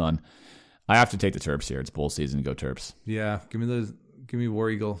 Well done. I have to take the Terps here. It's bowl season. Go Terps. Yeah, give me War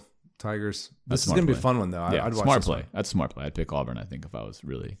Eagle, Tigers. This That's is going to be a play. fun one, though. Yeah, I'd watch smart this play. one. That's a smart play. I'd pick Auburn, I think, if I was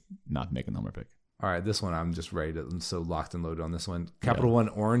really not making the homer pick. All right, this one I'm just ready to. I'm so locked and loaded on this one. Capital One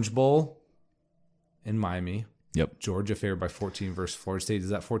Orange Bowl in Miami. Yep. Georgia favored by 14 versus Florida State.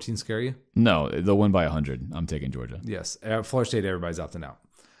 Does that 14 scare you? No, they'll win by 100. I'm taking Georgia. Yes. Florida State, everybody's opting out.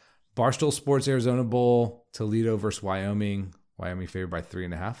 Barstool Sports Arizona Bowl, Toledo versus Wyoming. Wyoming favored by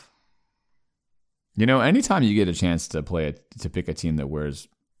 3.5. Anytime you get a chance to pick a team that wears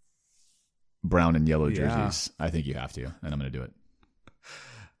brown and yellow jerseys, I think you have to, and I'm going to do it.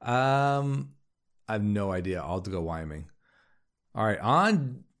 I have no idea. I'll have to go Wyoming. All right,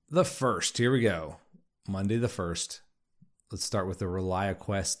 on the 1st, here we go. Monday the 1st. Let's start with the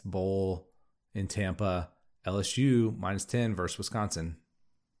ReliaQuest Bowl in Tampa. LSU -10 versus Wisconsin.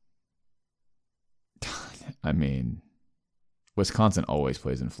 I mean, Wisconsin always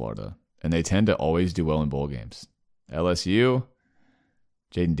plays in Florida, and they tend to always do well in bowl games. LSU,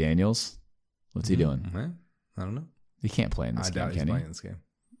 Jaden Daniels, what's he doing? I don't know. He can't play in this I game, doubt he's can he? playing this game.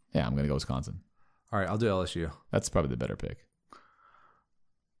 Yeah, I'm going to go Wisconsin. All right, I'll do LSU. That's probably the better pick.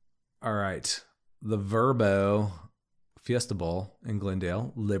 All right. The Verbo Fiesta Bowl in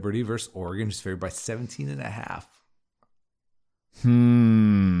Glendale. Liberty versus Oregon, who's favored by 17.5.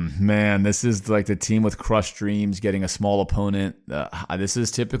 Man, this is like the team with crushed dreams getting a small opponent. This is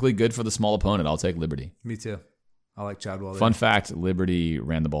typically good for the small opponent. I'll take Liberty. Me too. I like Chadwell. Fun fact, Liberty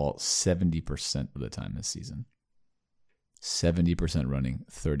ran the ball 70% of the time this season. 70% running,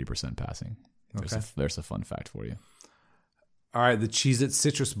 30% passing. There's a fun fact for you. All right, the Cheez-It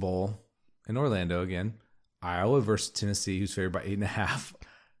Citrus Bowl in Orlando again. Iowa versus Tennessee, who's favored by 8.5.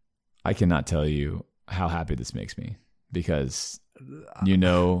 I cannot tell you how happy this makes me because you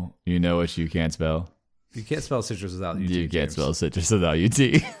know what you can't spell. You can't spell citrus without UT. You can't spell citrus without UT.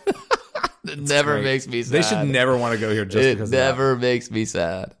 It never makes me sad. They should never want to go here just because it never makes me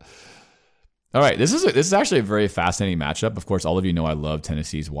sad. All right, this is actually a very fascinating matchup. Of course, all of you know I love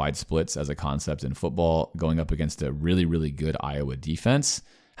Tennessee's wide splits as a concept in football, going up against a really, really good Iowa defense.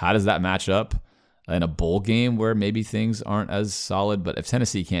 How does that match up in a bowl game where maybe things aren't as solid? But if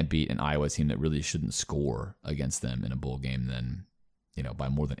Tennessee can't beat an Iowa team that really shouldn't score against them in a bowl game, then by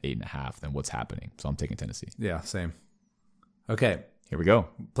more than 8.5, then what's happening? So I'm taking Tennessee. Yeah, same. Okay, here we go.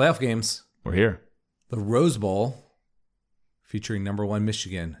 Playoff games. We're here. The Rose Bowl, featuring number 1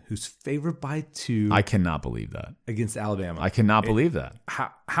 Michigan, who's favored by 2. I cannot believe that. Against Alabama. I cannot believe that.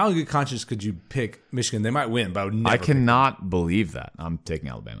 How in good conscience could you pick Michigan? They might win, but I would never I cannot believe that. I'm taking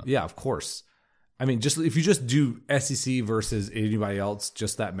Alabama. Yeah, of course. I mean, just if you just do SEC versus anybody else,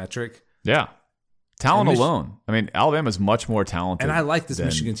 just that metric. Yeah. Talent alone. I mean, Alabama's much more talented. And I like this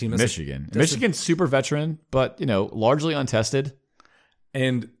Michigan team. Michigan's super veteran, but, largely untested.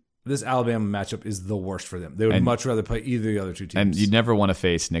 And this Alabama matchup is the worst for them. They would much rather play either of the other two teams. And you'd never want to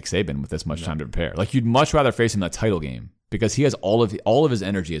face Nick Saban with this much time to prepare. Like, you'd much rather face him in a title game because he has all of his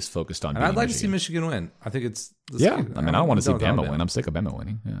energy is focused on. And I'd like to see Michigan win. I think it's I don't want to see Bama win. I'm sick of Bama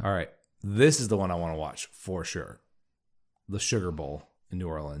winning. Yeah. All right, this is the one I want to watch for sure. The Sugar Bowl in New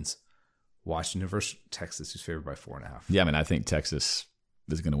Orleans. Washington versus Texas, who's favored by 4.5. Yeah, I mean, I think Texas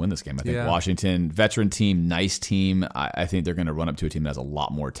is going to win this game. I think Washington, veteran team, nice team. I think they're going to run up to a team that has a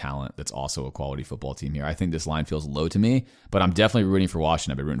lot more talent that's also a quality football team here. I think this line feels low to me, but I'm definitely rooting for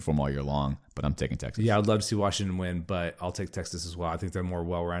Washington. I've been rooting for them all year long, but I'm taking Texas. Yeah, I'd love to see Washington win, but I'll take Texas as well. I think they're a more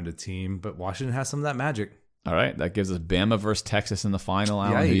well-rounded team, but Washington has some of that magic. All right, that gives us Bama versus Texas in the final.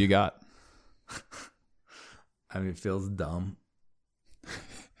 Alan, who you got? I mean, it feels dumb.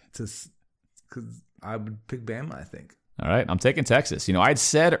 Just because I would pick Bama, I think. All right, I'm taking Texas. I'd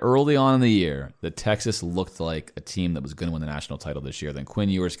said early on in the year that Texas looked like a team that was going to win the national title this year. Then Quinn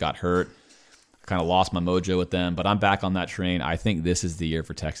Ewers got hurt. Kind of lost my mojo with them, but I'm back on that train. I think this is the year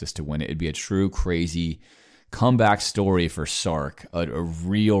for Texas to win it. It'd be a true crazy comeback story for Sark, a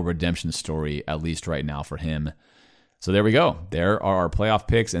real redemption story, at least right now for him. So there we go. There are our playoff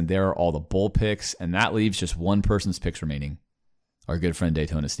picks, and there are all the bowl picks, and that leaves just one person's picks remaining, our good friend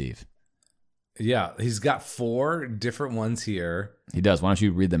Daytona Steve. Yeah, he's got 4 different ones here. He does. Why don't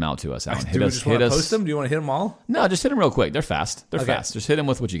you read them out to us, Alan? Do we just want to post them? Do you want to hit them all? No, just hit them real quick. They're fast. They're fast. Just hit them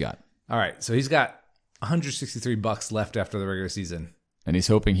with what you got. All right, so he's got $163 left after the regular season. And he's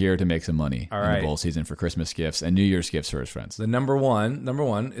hoping here to make some money in the bowl season for Christmas gifts and New Year's gifts for his friends. The number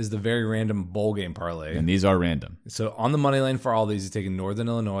one is the very random bowl game parlay. And these are random. So on the money line for all these, he's taking Northern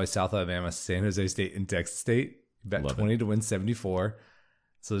Illinois, South Alabama, San Jose State, and Texas State. Bet 20 to win 74.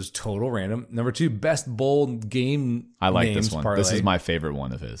 So there's total random. Number 2, best bowl game I like names this one. parlay. This is my favorite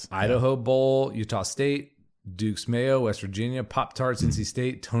one of his. Idaho Bowl, Utah State, Duke's Mayo, West Virginia, Pop-Tarts, NC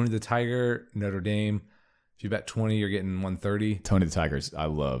State, Tony the Tiger, Notre Dame. If you bet 20, you're getting 130. Tony the Tigers. I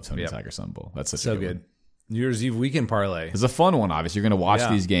love Tony the Tiger Sun Bowl. That's such so a good one. New Year's Eve weekend parlay. It's a fun one, obviously. You're going to watch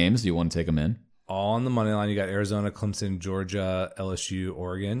these games. You want to take them in? All on the money line. You got Arizona, Clemson, Georgia, LSU,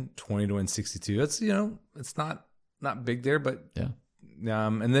 Oregon. 20 to win 62. That's, it's not big there, but yeah.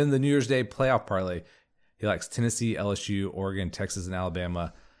 And then the New Year's Day playoff parlay. He likes Tennessee, LSU, Oregon, Texas, and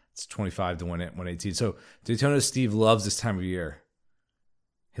Alabama. It's 25 to win it, 118. So Daytona Steve loves this time of year.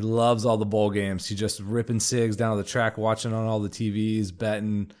 He loves all the bowl games. He's just ripping cigs down the track, watching on all the TVs,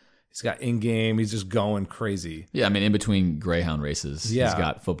 betting. He's got in-game. He's just going crazy. Yeah, I mean, in between Greyhound races, he's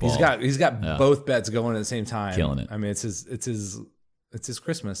got football. He's got both bets going at the same time. Killing it. I mean, it's his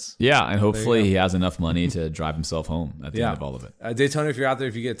Christmas. Yeah, and hopefully he has enough money to drive himself home at the end of all of it. Daytona, if you're out there,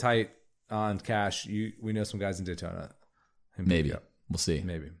 if you get tight on cash, we know some guys in Daytona. Maybe. We'll see.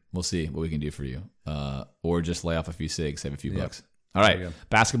 Maybe. We'll see what we can do for you. Or just lay off a few cigs, save a few bucks. All right,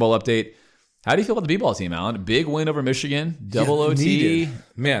 basketball update. How do you feel about the B-ball team, Alan? Big win over Michigan, double OT. Needed.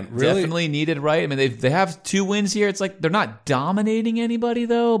 Man, really? Definitely needed, right? I mean, they have 2 wins here. It's like they're not dominating anybody,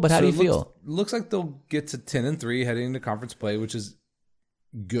 though, but how do you feel? Looks like they'll get to 10-3 heading into conference play, which is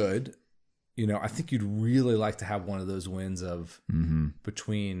good. I think you'd really like to have one of those wins of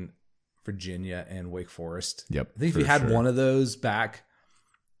between Virginia and Wake Forest. Yep. I think if you had one of those back,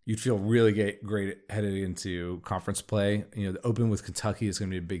 you'd feel really great headed into conference play. The Open with Kentucky is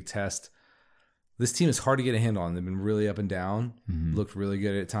going to be a big test. This team is hard to get a handle on. They've been really up and down. Looked really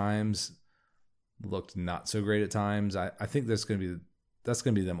good at times. Looked not so great at times. I think that's going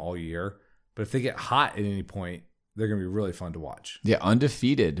to be them all year. But if they get hot at any point, they're going to be really fun to watch. Yeah,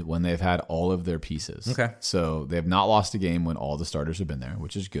 undefeated when they've had all of their pieces. Okay. So they have not lost a game when all the starters have been there,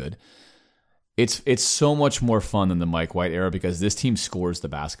 which is good. It's so much more fun than the Mike White era because this team scores the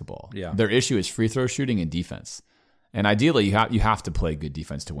basketball. Yeah. Their issue is free throw shooting and defense. And ideally, you have to play good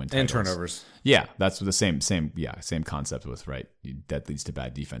defense to win titles. And turnovers. Yeah, that's the same concept with, right? That leads to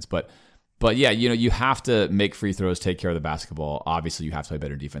bad defense. But yeah, you have to make free throws, take care of the basketball. Obviously, you have to play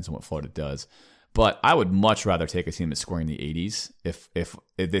better defense than what Florida does. But I would much rather take a team that's scoring in the 80s if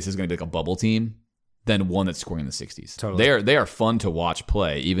this is going to be like a bubble team than one that's scoring in the 60s. Totally. They are fun to watch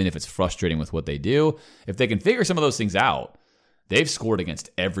play, even if it's frustrating with what they do. If they can figure some of those things out, they've scored against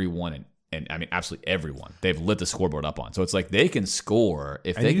everyone and I mean, absolutely everyone they've lit the scoreboard up on. So it's like they can score.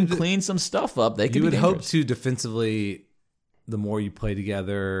 If they can clean some stuff up, they can You be would dangerous. hope to defensively, the more you play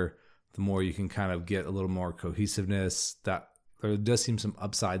together, the more you can kind of get a little more cohesiveness. That there does seem some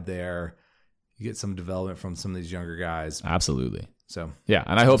upside there. You get some development from some of these younger guys. Absolutely. So yeah,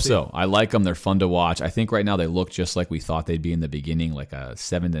 and I hope so. I like them. They're fun to watch. I think right now they look just like we thought they'd be in the beginning, like a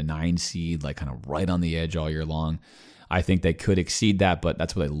 7 to 9 seed, like kind of right on the edge all year long. I think they could exceed that, but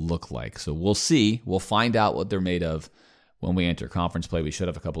that's what they look like. So we'll see. We'll find out what they're made of when we enter conference play. We should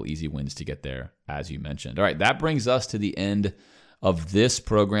have a couple easy wins to get there, as you mentioned. All right, that brings us to the end of this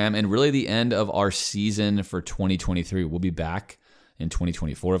program and really the end of our season for 2023. We'll be back in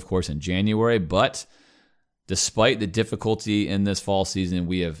 2024, of course, in January. But despite the difficulty in this fall season,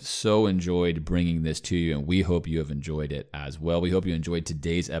 we have so enjoyed bringing this to you, and we hope you have enjoyed it as well. We hope you enjoyed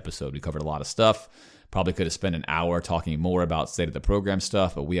today's episode. We covered a lot of stuff. Probably could have spent an hour talking more about state of the program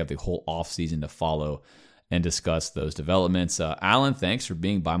stuff, but we have the whole offseason to follow and discuss those developments. Alan, thanks for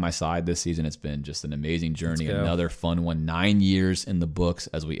being by my side this season. It's been just an amazing journey, another fun one. 9 years in the books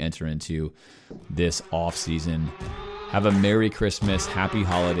as we enter into this offseason. Have a Merry Christmas, Happy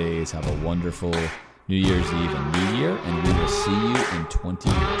Holidays, have a wonderful New Year's Eve and New Year, and we will see you in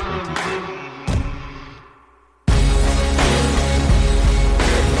 2023.